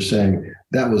Republicans that are saying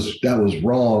that was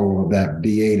wrong of that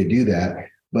DA to do that.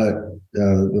 But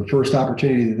the first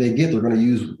opportunity that they get, they're going to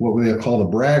use what they call the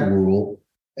Bragg rule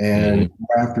and go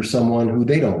after someone who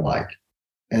they don't like.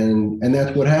 And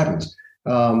that's what happens.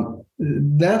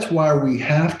 That's why we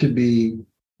have to be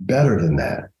better than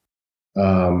that.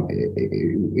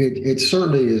 It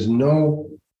certainly is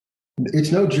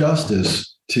it's no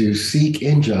justice to seek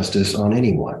injustice on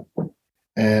anyone.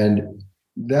 And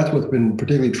that's what's been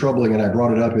particularly troubling. And I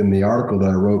brought it up in the article that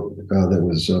I wrote that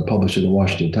was published in the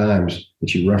Washington Times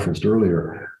that you referenced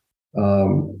earlier.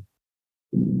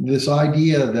 This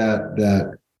idea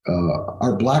that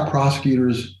are Black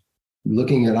prosecutors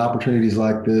looking at opportunities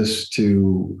like this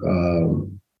to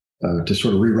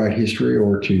sort of rewrite history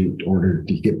or to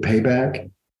get payback?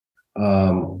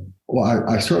 Well,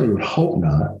 I certainly would hope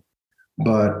not,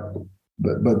 but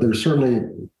there's certainly,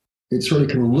 it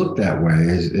certainly can look that way.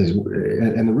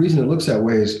 And the reason it looks that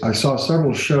way is I saw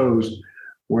several shows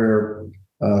where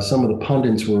some of the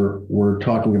pundits were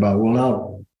talking about, well,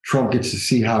 now Trump gets to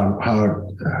see how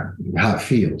it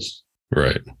feels.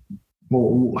 Right.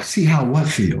 Well, see how what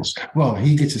feels? Well,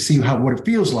 he gets to see what it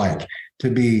feels like to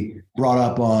be brought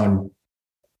up on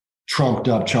trumped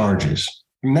up charges.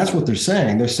 I mean, that's what they're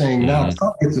saying. They're saying now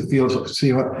Trump gets to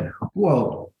see what.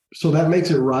 Well, so that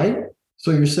makes it right.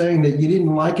 So you're saying that you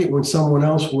didn't like it when someone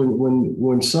else,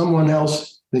 when someone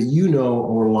else that you know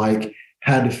or like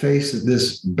had to face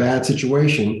this bad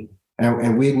situation,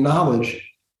 and we acknowledge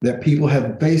that people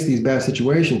have faced these bad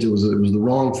situations. It was the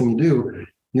wrong thing to do.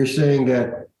 You're saying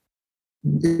that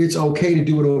it's okay to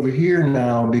do it over here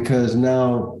now because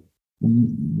now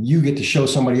you get to show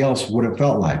somebody else what it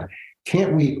felt like.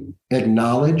 can't we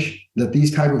acknowledge that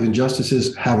these type of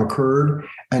injustices have occurred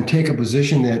and take a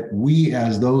position that we,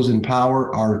 as those in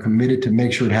power, are committed to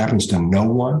make sure it happens to no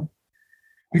one?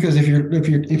 Because if you're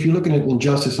looking at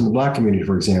injustice in the Black community,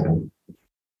 for example,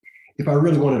 if I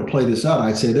really wanted to play this out,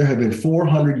 I'd say there have been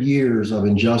 400 years of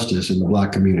injustice in the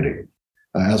Black community.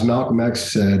 As Malcolm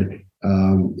X said,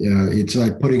 it's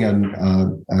like putting a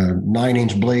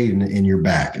 9-inch blade in your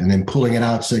back and then pulling it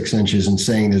out 6 inches and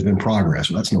saying there's been progress.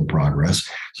 Well, that's no progress.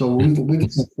 So we've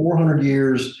had 400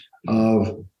 years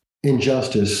of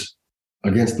injustice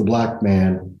against the Black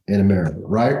man in America,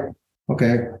 right?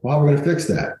 Okay, well, how are we going to fix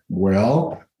that?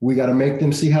 Well, we got to make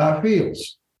them see how it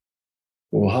feels.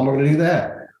 Well, how am I going to do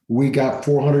that? We got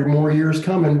 400 more years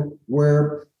coming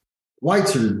where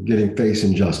whites are getting face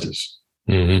injustice.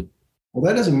 Mm-hmm. Well,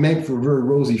 that doesn't make for a very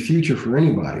rosy future for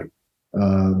anybody.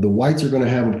 The whites are going to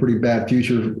have a pretty bad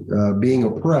future being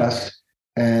oppressed,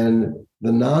 and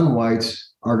the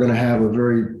non-whites are going to have a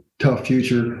very tough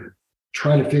future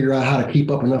trying to figure out how to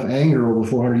keep up enough anger over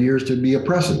 400 years to be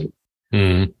oppressive.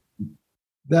 Mm-hmm.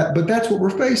 But that's what we're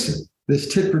facing.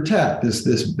 This tit for tat, this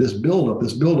buildup.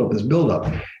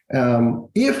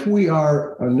 If we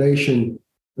are a nation,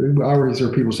 I always hear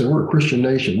people say we're a Christian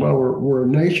nation. Well, we're a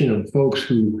nation of folks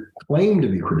who claim to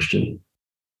be Christian,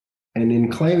 and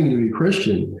in claiming to be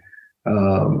Christian,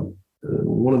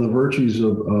 one of the virtues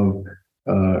of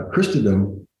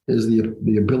Christendom is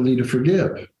the ability to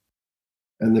forgive,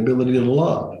 and the ability to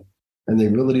love, and the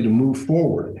ability to move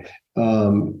forward.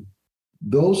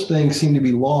 Those things seem to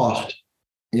be lost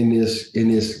in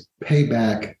this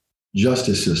payback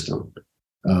justice system.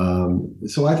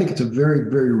 So I think it's a very,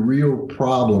 very real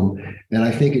problem. And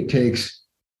I think it takes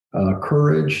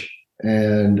courage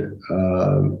and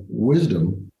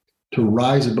wisdom to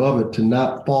rise above it, to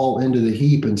not fall into the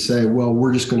heap and say, well,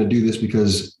 we're just going to do this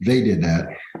because they did that.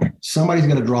 Somebody's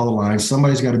got to draw the line.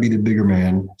 Somebody's got to be the bigger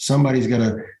man. Somebody's got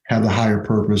to have the higher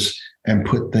purpose and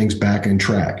put things back in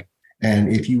track.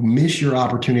 And if you miss your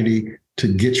opportunity to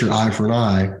get your eye for an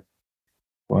eye,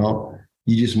 well,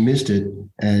 you just missed it.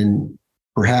 And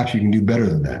perhaps you can do better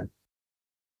than that.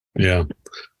 Yeah.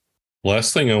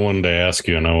 Last thing I wanted to ask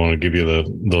you, and I want to give you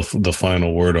the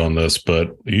final word on this,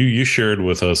 but you shared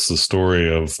with us the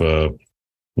story of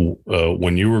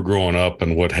when you were growing up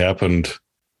and what happened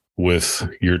with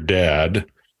your dad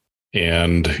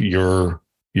and your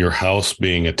house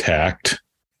being attacked.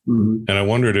 Mm-hmm. And I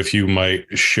wondered if you might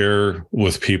share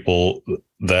with people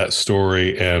that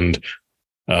story, and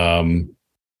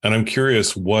I'm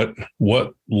curious what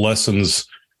lessons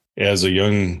as a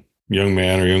young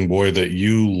man or young boy that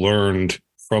you learned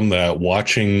from that,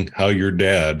 watching how your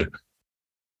dad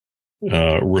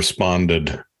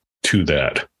responded to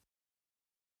that.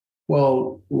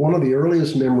 Well, one of the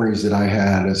earliest memories that I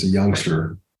had as a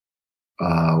youngster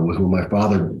was when my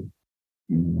father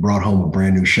brought home a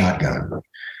brand new shotgun.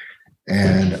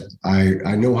 And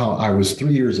I know how I was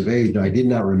 3 years of age. I did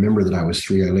not remember that I was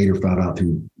 3. I later found out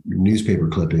through newspaper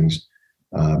clippings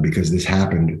because this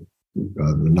happened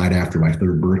the night after my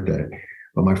 3rd birthday.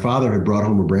 But my father had brought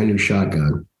home a brand new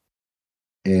shotgun,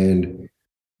 and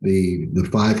the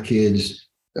 5 kids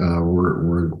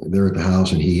were there at the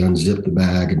house, and he unzipped the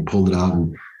bag and pulled it out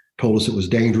and told us it was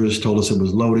dangerous, told us it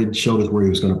was loaded, showed us where he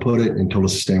was going to put it, and told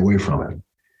us to stay away from it.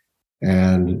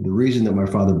 And the reason that my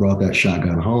father brought that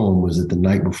shotgun home was that the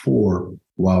night before,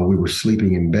 while we were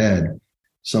sleeping in bed,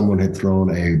 someone had thrown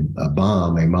a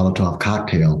bomb, a Molotov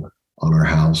cocktail, on our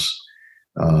house.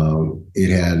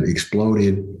 It had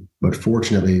exploded, but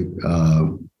fortunately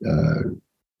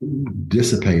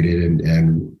dissipated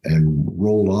and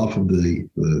rolled off of the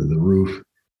roof.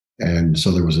 And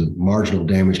so there was a marginal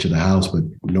damage to the house, but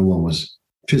no one was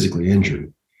physically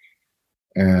injured.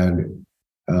 And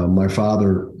my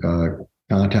father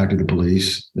contacted the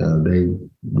police. They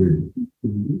did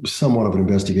somewhat of an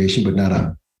investigation, but not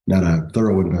a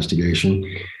thorough investigation.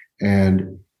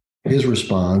 And his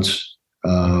response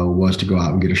was to go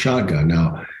out and get a shotgun.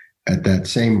 Now, at that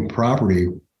same property,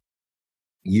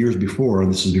 years before,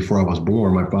 and this is before I was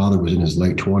born, my father was in his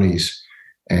late 20s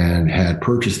and had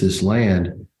purchased this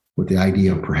land with the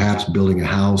idea of perhaps building a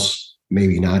house.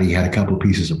 Maybe not. He had a couple of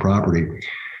pieces of property.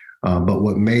 But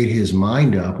what made his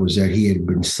mind up was that he had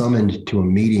been summoned to a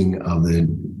meeting of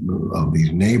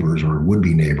these neighbors, or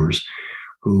would-be neighbors,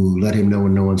 who let him know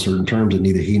in no uncertain terms that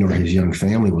neither he nor his young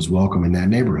family was welcome in that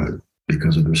neighborhood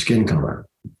because of their skin color.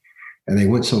 And they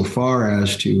went so far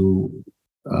as to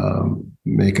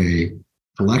make a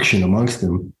collection amongst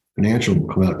them, financial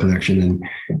collection, and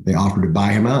they offered to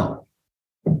buy him out.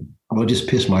 Well, it just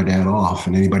pissed my dad off.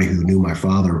 And anybody who knew my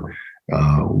father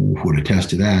would attest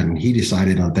to that. And he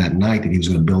decided on that night that he was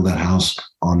going to build that house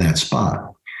on that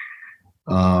spot.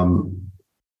 And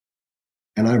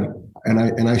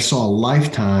I saw a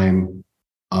lifetime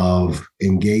of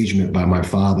engagement by my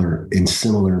father in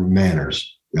similar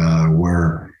manners,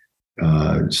 where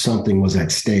something was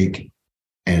at stake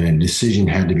and a decision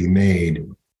had to be made,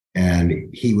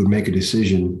 and he would make a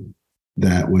decision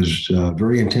that was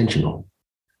very intentional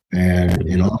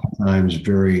and oftentimes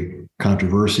very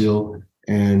controversial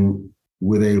and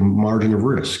with a margin of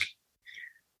risk.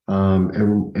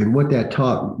 And what that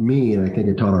taught me, and I think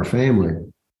it taught our family,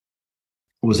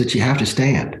 was that you have to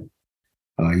stand.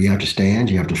 You have to stand.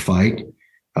 You have to fight.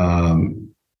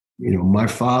 My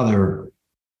father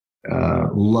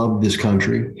loved this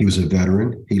country. He was a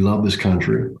veteran. He loved this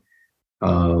country.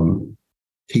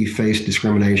 He faced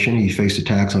discrimination. He faced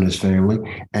attacks on his family,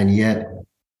 and yet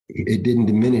it didn't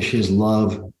diminish his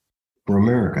love for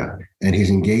America and his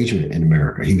engagement in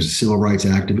America. He was a civil rights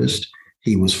activist.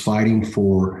 He was fighting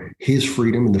for his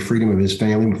freedom and the freedom of his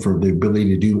family, for the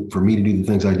ability for me to do the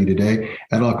things I do today.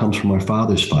 That all comes from my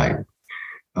father's fight.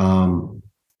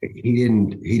 He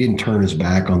didn't turn his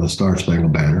back on the Star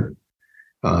Spangled Banner.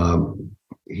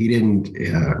 He didn't,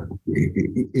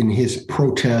 in his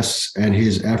protests and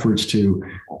his efforts to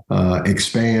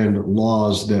expand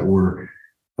laws that were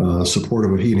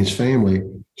supportive of he and his family,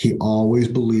 he always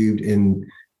believed in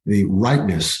the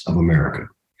rightness of America.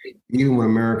 Even when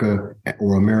America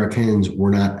or Americans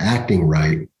were not acting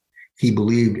right, he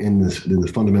believed in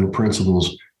the fundamental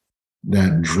principles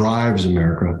that drives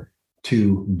America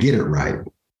to get it right.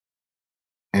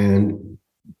 And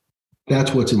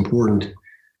that's what's important.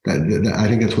 That I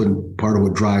think that's what part of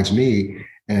what drives me,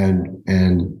 and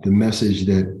the message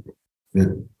that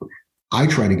I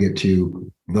try to get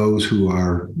to those who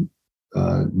are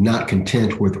not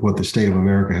content with what the state of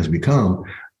America has become,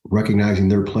 recognizing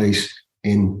their place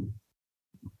in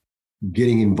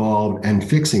getting involved and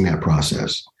fixing that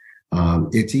process.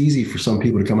 It's easy for some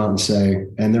people to come out and say,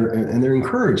 and they're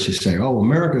encouraged to say, "Oh,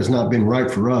 America has not been right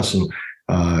for us, and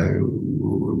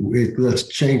let's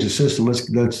change the system.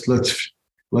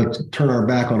 Let's turn our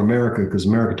back on America because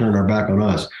America turned our back on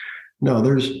us." No,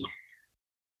 this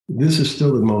is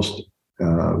still the most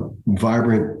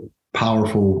vibrant,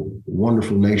 powerful,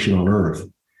 wonderful nation on earth.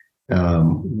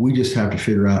 We just have to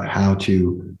figure out how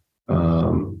to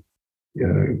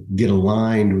get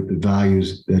aligned with the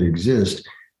values that exist.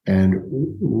 And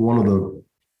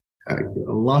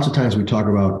lots of times we talk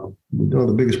about,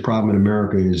 the biggest problem in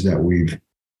America is that we've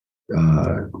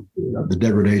the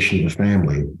degradation of the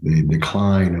family, the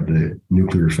decline of the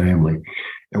nuclear family.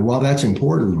 And while that's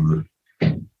important,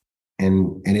 and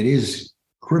it is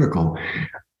critical,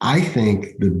 I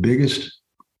think the biggest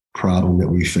problem that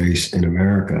we face in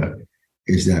America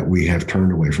is that we have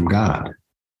turned away from God.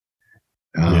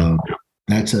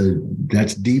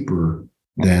 That's deeper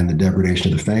than the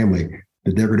degradation of the family.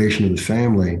 The degradation of the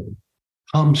family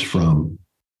comes from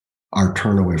our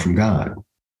turn away from God.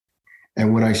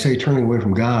 And when I say turning away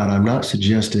from God, I'm not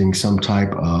suggesting some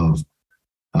type of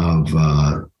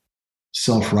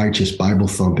self-righteous Bible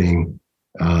thumping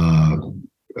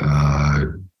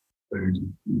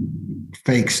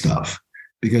fake stuff,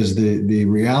 because the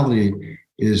reality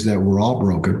is that we're all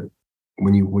broken.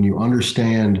 When you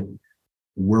understand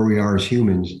where we are as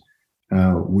humans,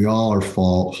 we all are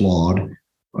flawed.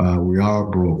 We are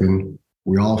broken.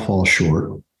 We all fall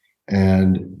short.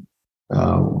 And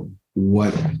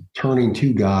what turning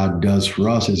to God does for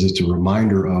us is it's a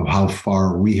reminder of how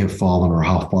far we have fallen or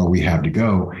how far we have to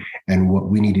go, and what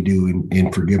we need to do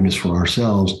in forgiveness for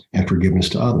ourselves and forgiveness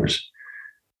to others.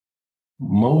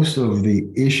 Most of the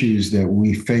issues that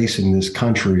we face in this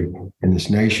country and this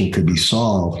nation could be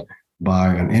solved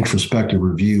by an introspective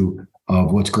review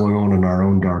of what's going on in our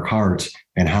own dark hearts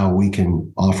and how we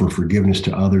can offer forgiveness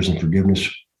to others and forgiveness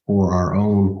for our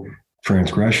own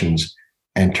transgressions,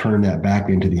 and turn that back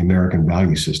into the American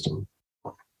value system.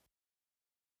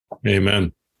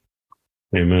 Amen.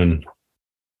 Amen.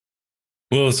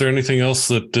 Well, is there anything else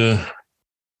that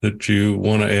you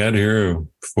want to add here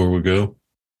before we go?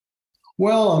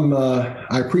 Well,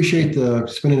 I appreciate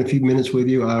spending a few minutes with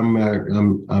you.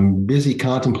 I'm busy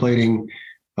contemplating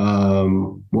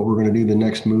what we're going to do the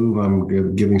next move.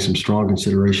 I'm giving some strong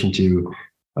consideration to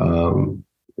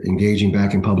engaging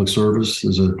back in public service.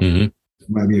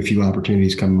 Might be a few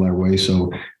opportunities coming my way,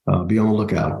 so be on the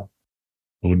lookout.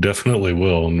 We definitely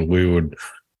will, and we would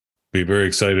be very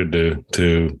excited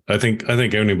to. I think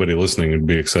anybody listening would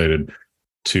be excited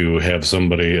to have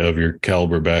somebody of your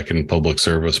caliber back in public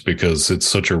service, because it's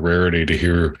such a rarity to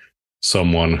hear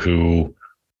someone who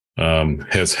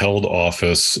has held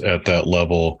office at that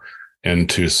level and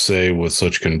to say with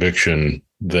such conviction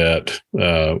that,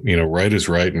 right is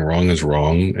right and wrong is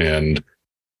wrong. And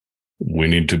we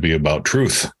need to be about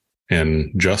truth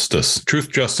and justice,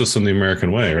 and the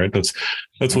American way, right? That's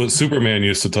what Superman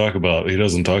used to talk about. He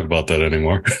doesn't talk about that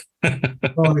anymore.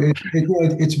 Well,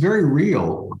 it's very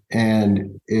real,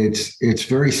 and it's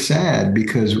very sad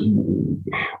because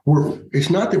it's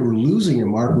not that we're losing it,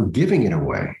 Mark. We're giving it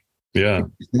away. Yeah,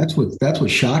 that's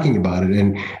what's shocking about it.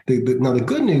 And now the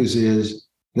good news is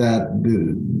that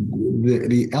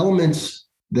the elements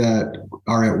that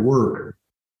are at work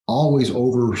always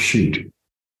overshoot.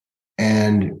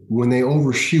 And when they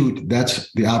overshoot,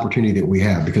 that's the opportunity that we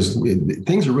have, because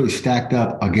things are really stacked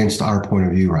up against our point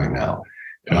of view right now.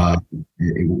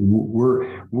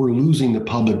 We're losing the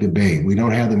public debate. We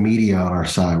don't have the media on our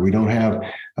side. We don't have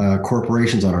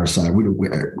corporations on our side.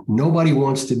 Nobody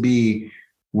wants to be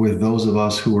with those of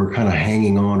us who are kind of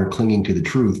hanging on or clinging to the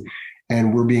truth.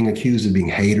 And we're being accused of being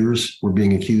haters. We're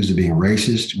being accused of being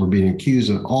racist. We're being accused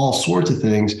of all sorts of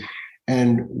things.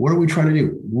 And what are we trying to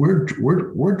do? We're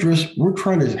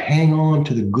trying to hang on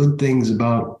to the good things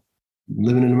about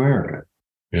living in America.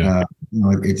 Yeah.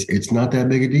 It's not that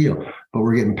big a deal, but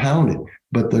we're getting pounded.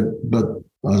 But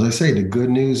as I say, the good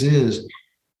news is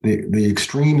the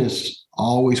extremists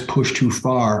always push too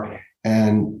far,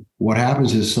 and what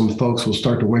happens is some folks will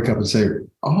start to wake up and say,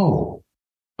 "Oh,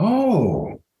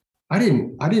 I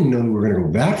didn't know we were going to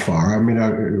go that far." I mean,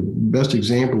 best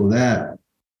example of that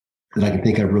I can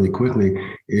think of really quickly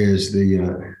is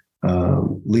the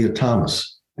Leah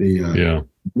Thomas,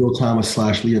 Will Thomas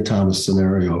 / Leah Thomas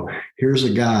scenario. Here's a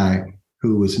guy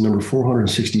who was number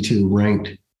 462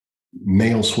 ranked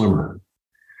male swimmer.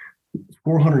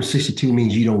 462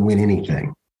 means you don't win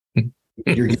anything.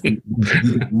 You're getting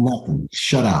nothing.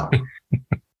 Shut out.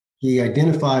 He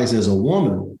identifies as a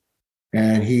woman,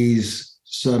 and he's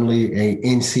suddenly a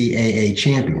NCAA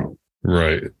champion.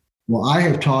 Right. Well, I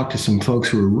have talked to some folks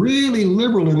who are really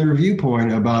liberal in their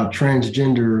viewpoint about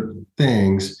transgender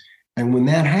things. And when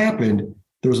that happened,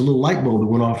 there was a little light bulb that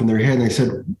went off in their head, and they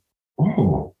said,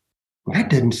 "Oh, that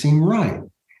didn't seem right."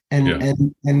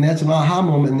 And that's an aha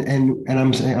moment. And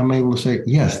I'm able to say,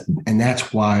 yes, and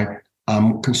that's why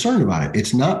I'm concerned about it.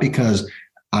 It's not because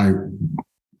I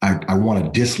want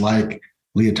to dislike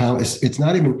Leah Thomas. It's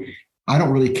not even, I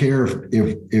don't really care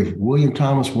if William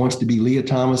Thomas wants to be Leah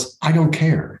Thomas. I don't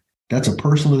care. That's a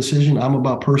personal decision. I'm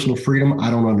about personal freedom.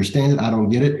 I don't understand it. I don't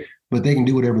get it, but they can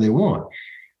do whatever they want.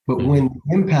 But when the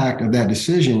impact of that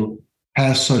decision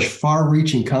has such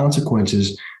far-reaching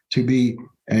consequences to be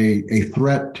a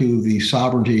threat to the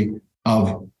sovereignty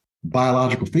of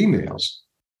biological females,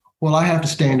 well, I have to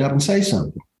stand up and say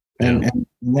something. And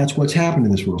that's what's happened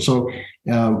in this world. So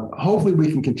hopefully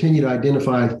we can continue to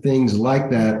identify things like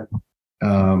that,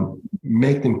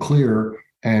 make them clear,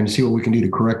 and see what we can do to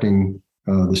correcting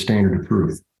the standard of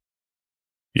truth.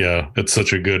 Yeah, it's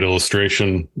such a good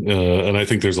illustration. And I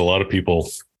think there's a lot of people,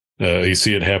 you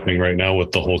see it happening right now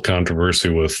with the whole controversy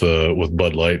with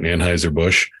Bud Light and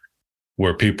Anheuser-Busch,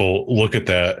 where people look at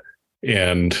that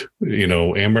and,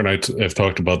 Amber and I have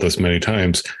talked about this many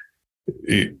times.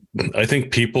 I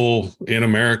think people in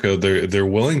America, they're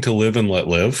willing to live and let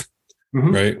live,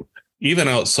 mm-hmm. right? Even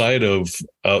outside of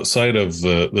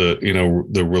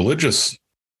the religious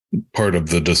part of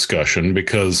the discussion,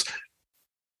 because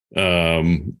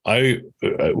I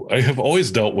have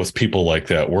always dealt with people like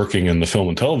that working in the film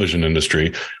and television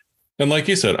industry. And like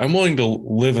you said, I'm willing to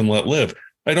live and let live.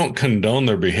 I don't condone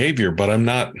their behavior, but I'm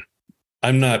not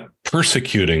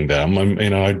persecuting them.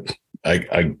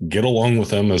 I get along with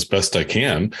them as best I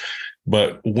can.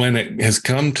 But when it has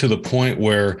come to the point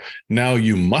where now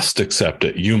you must accept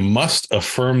it, you must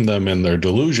affirm them in their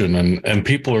delusion, and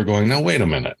people are going, "No, wait a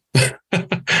minute."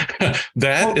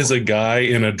 That is a guy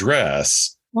in a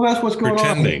dress. Well, that's what's going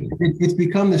pretending. On. It's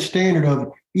become the standard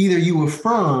of either you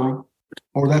affirm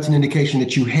or that's an indication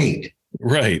that you hate.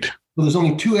 Right. So there's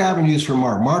only two avenues for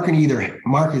Mark. Mark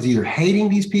is either hating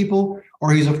these people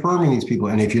or he's affirming these people.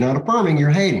 And if you're not affirming, you're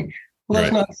hating. Well,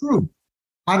 that's not true.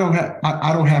 I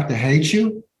don't have to hate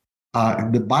you.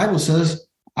 The Bible says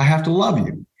I have to love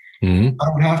you. Mm-hmm. I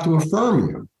don't have to affirm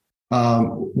you.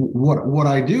 What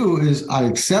I do is I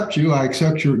accept you. I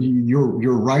accept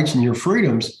your rights and your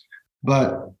freedoms,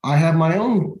 but I have my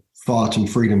own thoughts and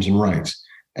freedoms and rights.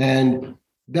 And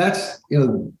that's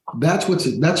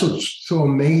what's so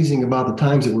amazing about the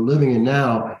times that we're living in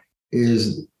now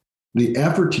is the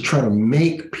effort to try to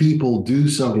make people do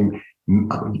something. I'm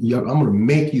going to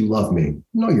make you love me.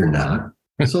 No, you're not.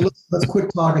 So let's quit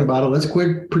talking about it. Let's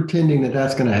quit pretending that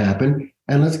that's going to happen.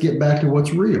 And let's get back to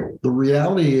what's real. The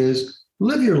reality is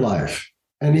live your life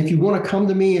And if you want to come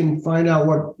to me and find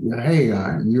out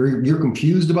you're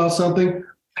confused about something,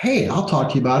 hey, I'll talk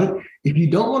to you about it. If you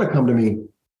don't want to come to me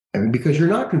because you're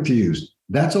not confused,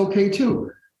 that's okay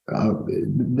too.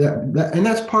 And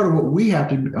that's part of what we have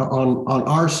to on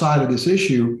our side of this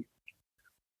issue.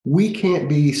 We can't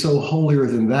be so holier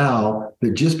than thou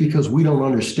that just because we don't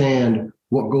understand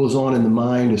what goes on in the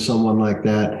mind of someone like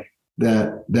that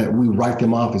we write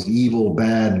them off as evil,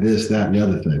 bad, this, that, and the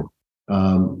other thing.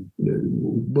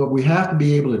 But we have to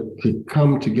be able to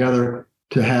come together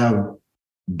to have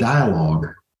dialogue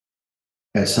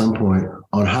at some point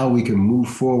on how we can move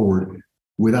forward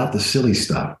without the silly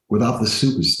stuff, without the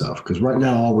stupid stuff. Because right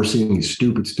now, all we're seeing is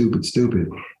stupid, stupid, stupid.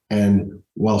 And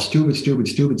while stupid, stupid,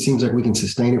 stupid seems like we can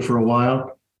sustain it for a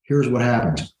while, here's what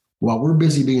happens. While we're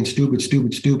busy being stupid,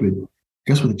 stupid, stupid,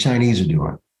 guess what the Chinese are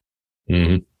doing?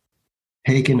 Mm-hmm.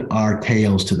 Taking our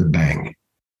tails to the bank.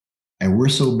 And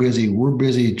we're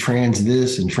busy trans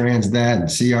this and trans that and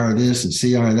CR this and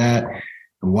CR that.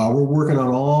 And while we're working on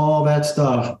all that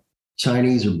stuff,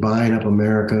 Chinese are buying up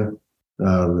America.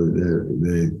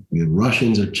 The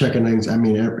Russians are checking things. I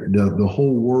mean, the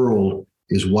whole world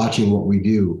is watching what we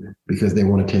do because they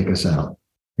want to take us out.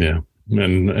 Yeah.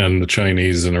 And the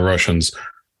Chinese and the Russians,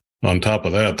 on top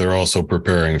of that, they're also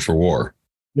preparing for war.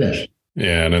 Yes.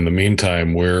 And in the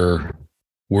meantime, we're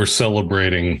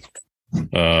celebrating,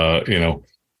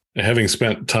 having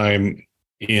spent time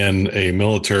in a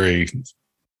military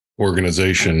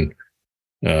organization.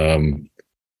 When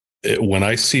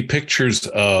I see pictures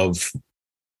of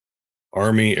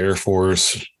Army, Air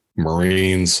Force,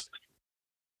 Marines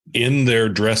in their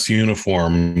dress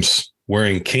uniforms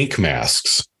wearing kink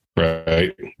masks,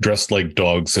 right? Dressed like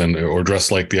dogs or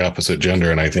dressed like the opposite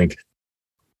gender. And I think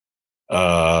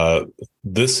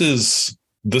this is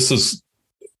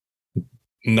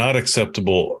not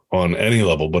acceptable on any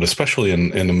level, but especially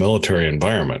in a military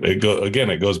environment. It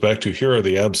goes back to, here are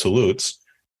the absolutes,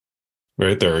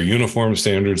 right? There are uniform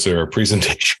standards, there are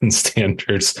presentation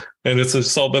standards, and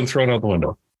it's all been thrown out the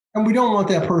window. And we don't want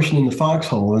that person in the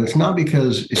foxhole. And it's not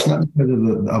because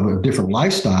of a different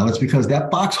lifestyle. It's because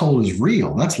that foxhole is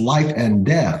real. That's life and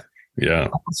death. Yeah.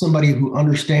 Somebody who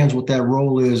understands what that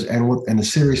role is and the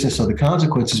seriousness of the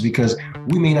consequences, because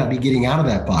we may not be getting out of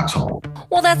that foxhole.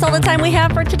 Well, that's all the time we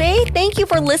have for today. Thank you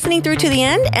for listening through to the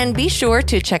end, and be sure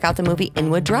to check out the movie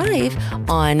Inwood Drive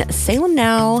on Salem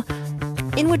Now,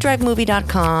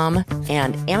 InwoodDriveMovie.com,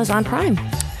 and Amazon Prime.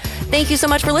 Thank you so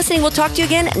much for listening. We'll talk to you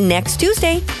again next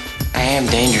Tuesday. I am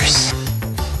dangerous.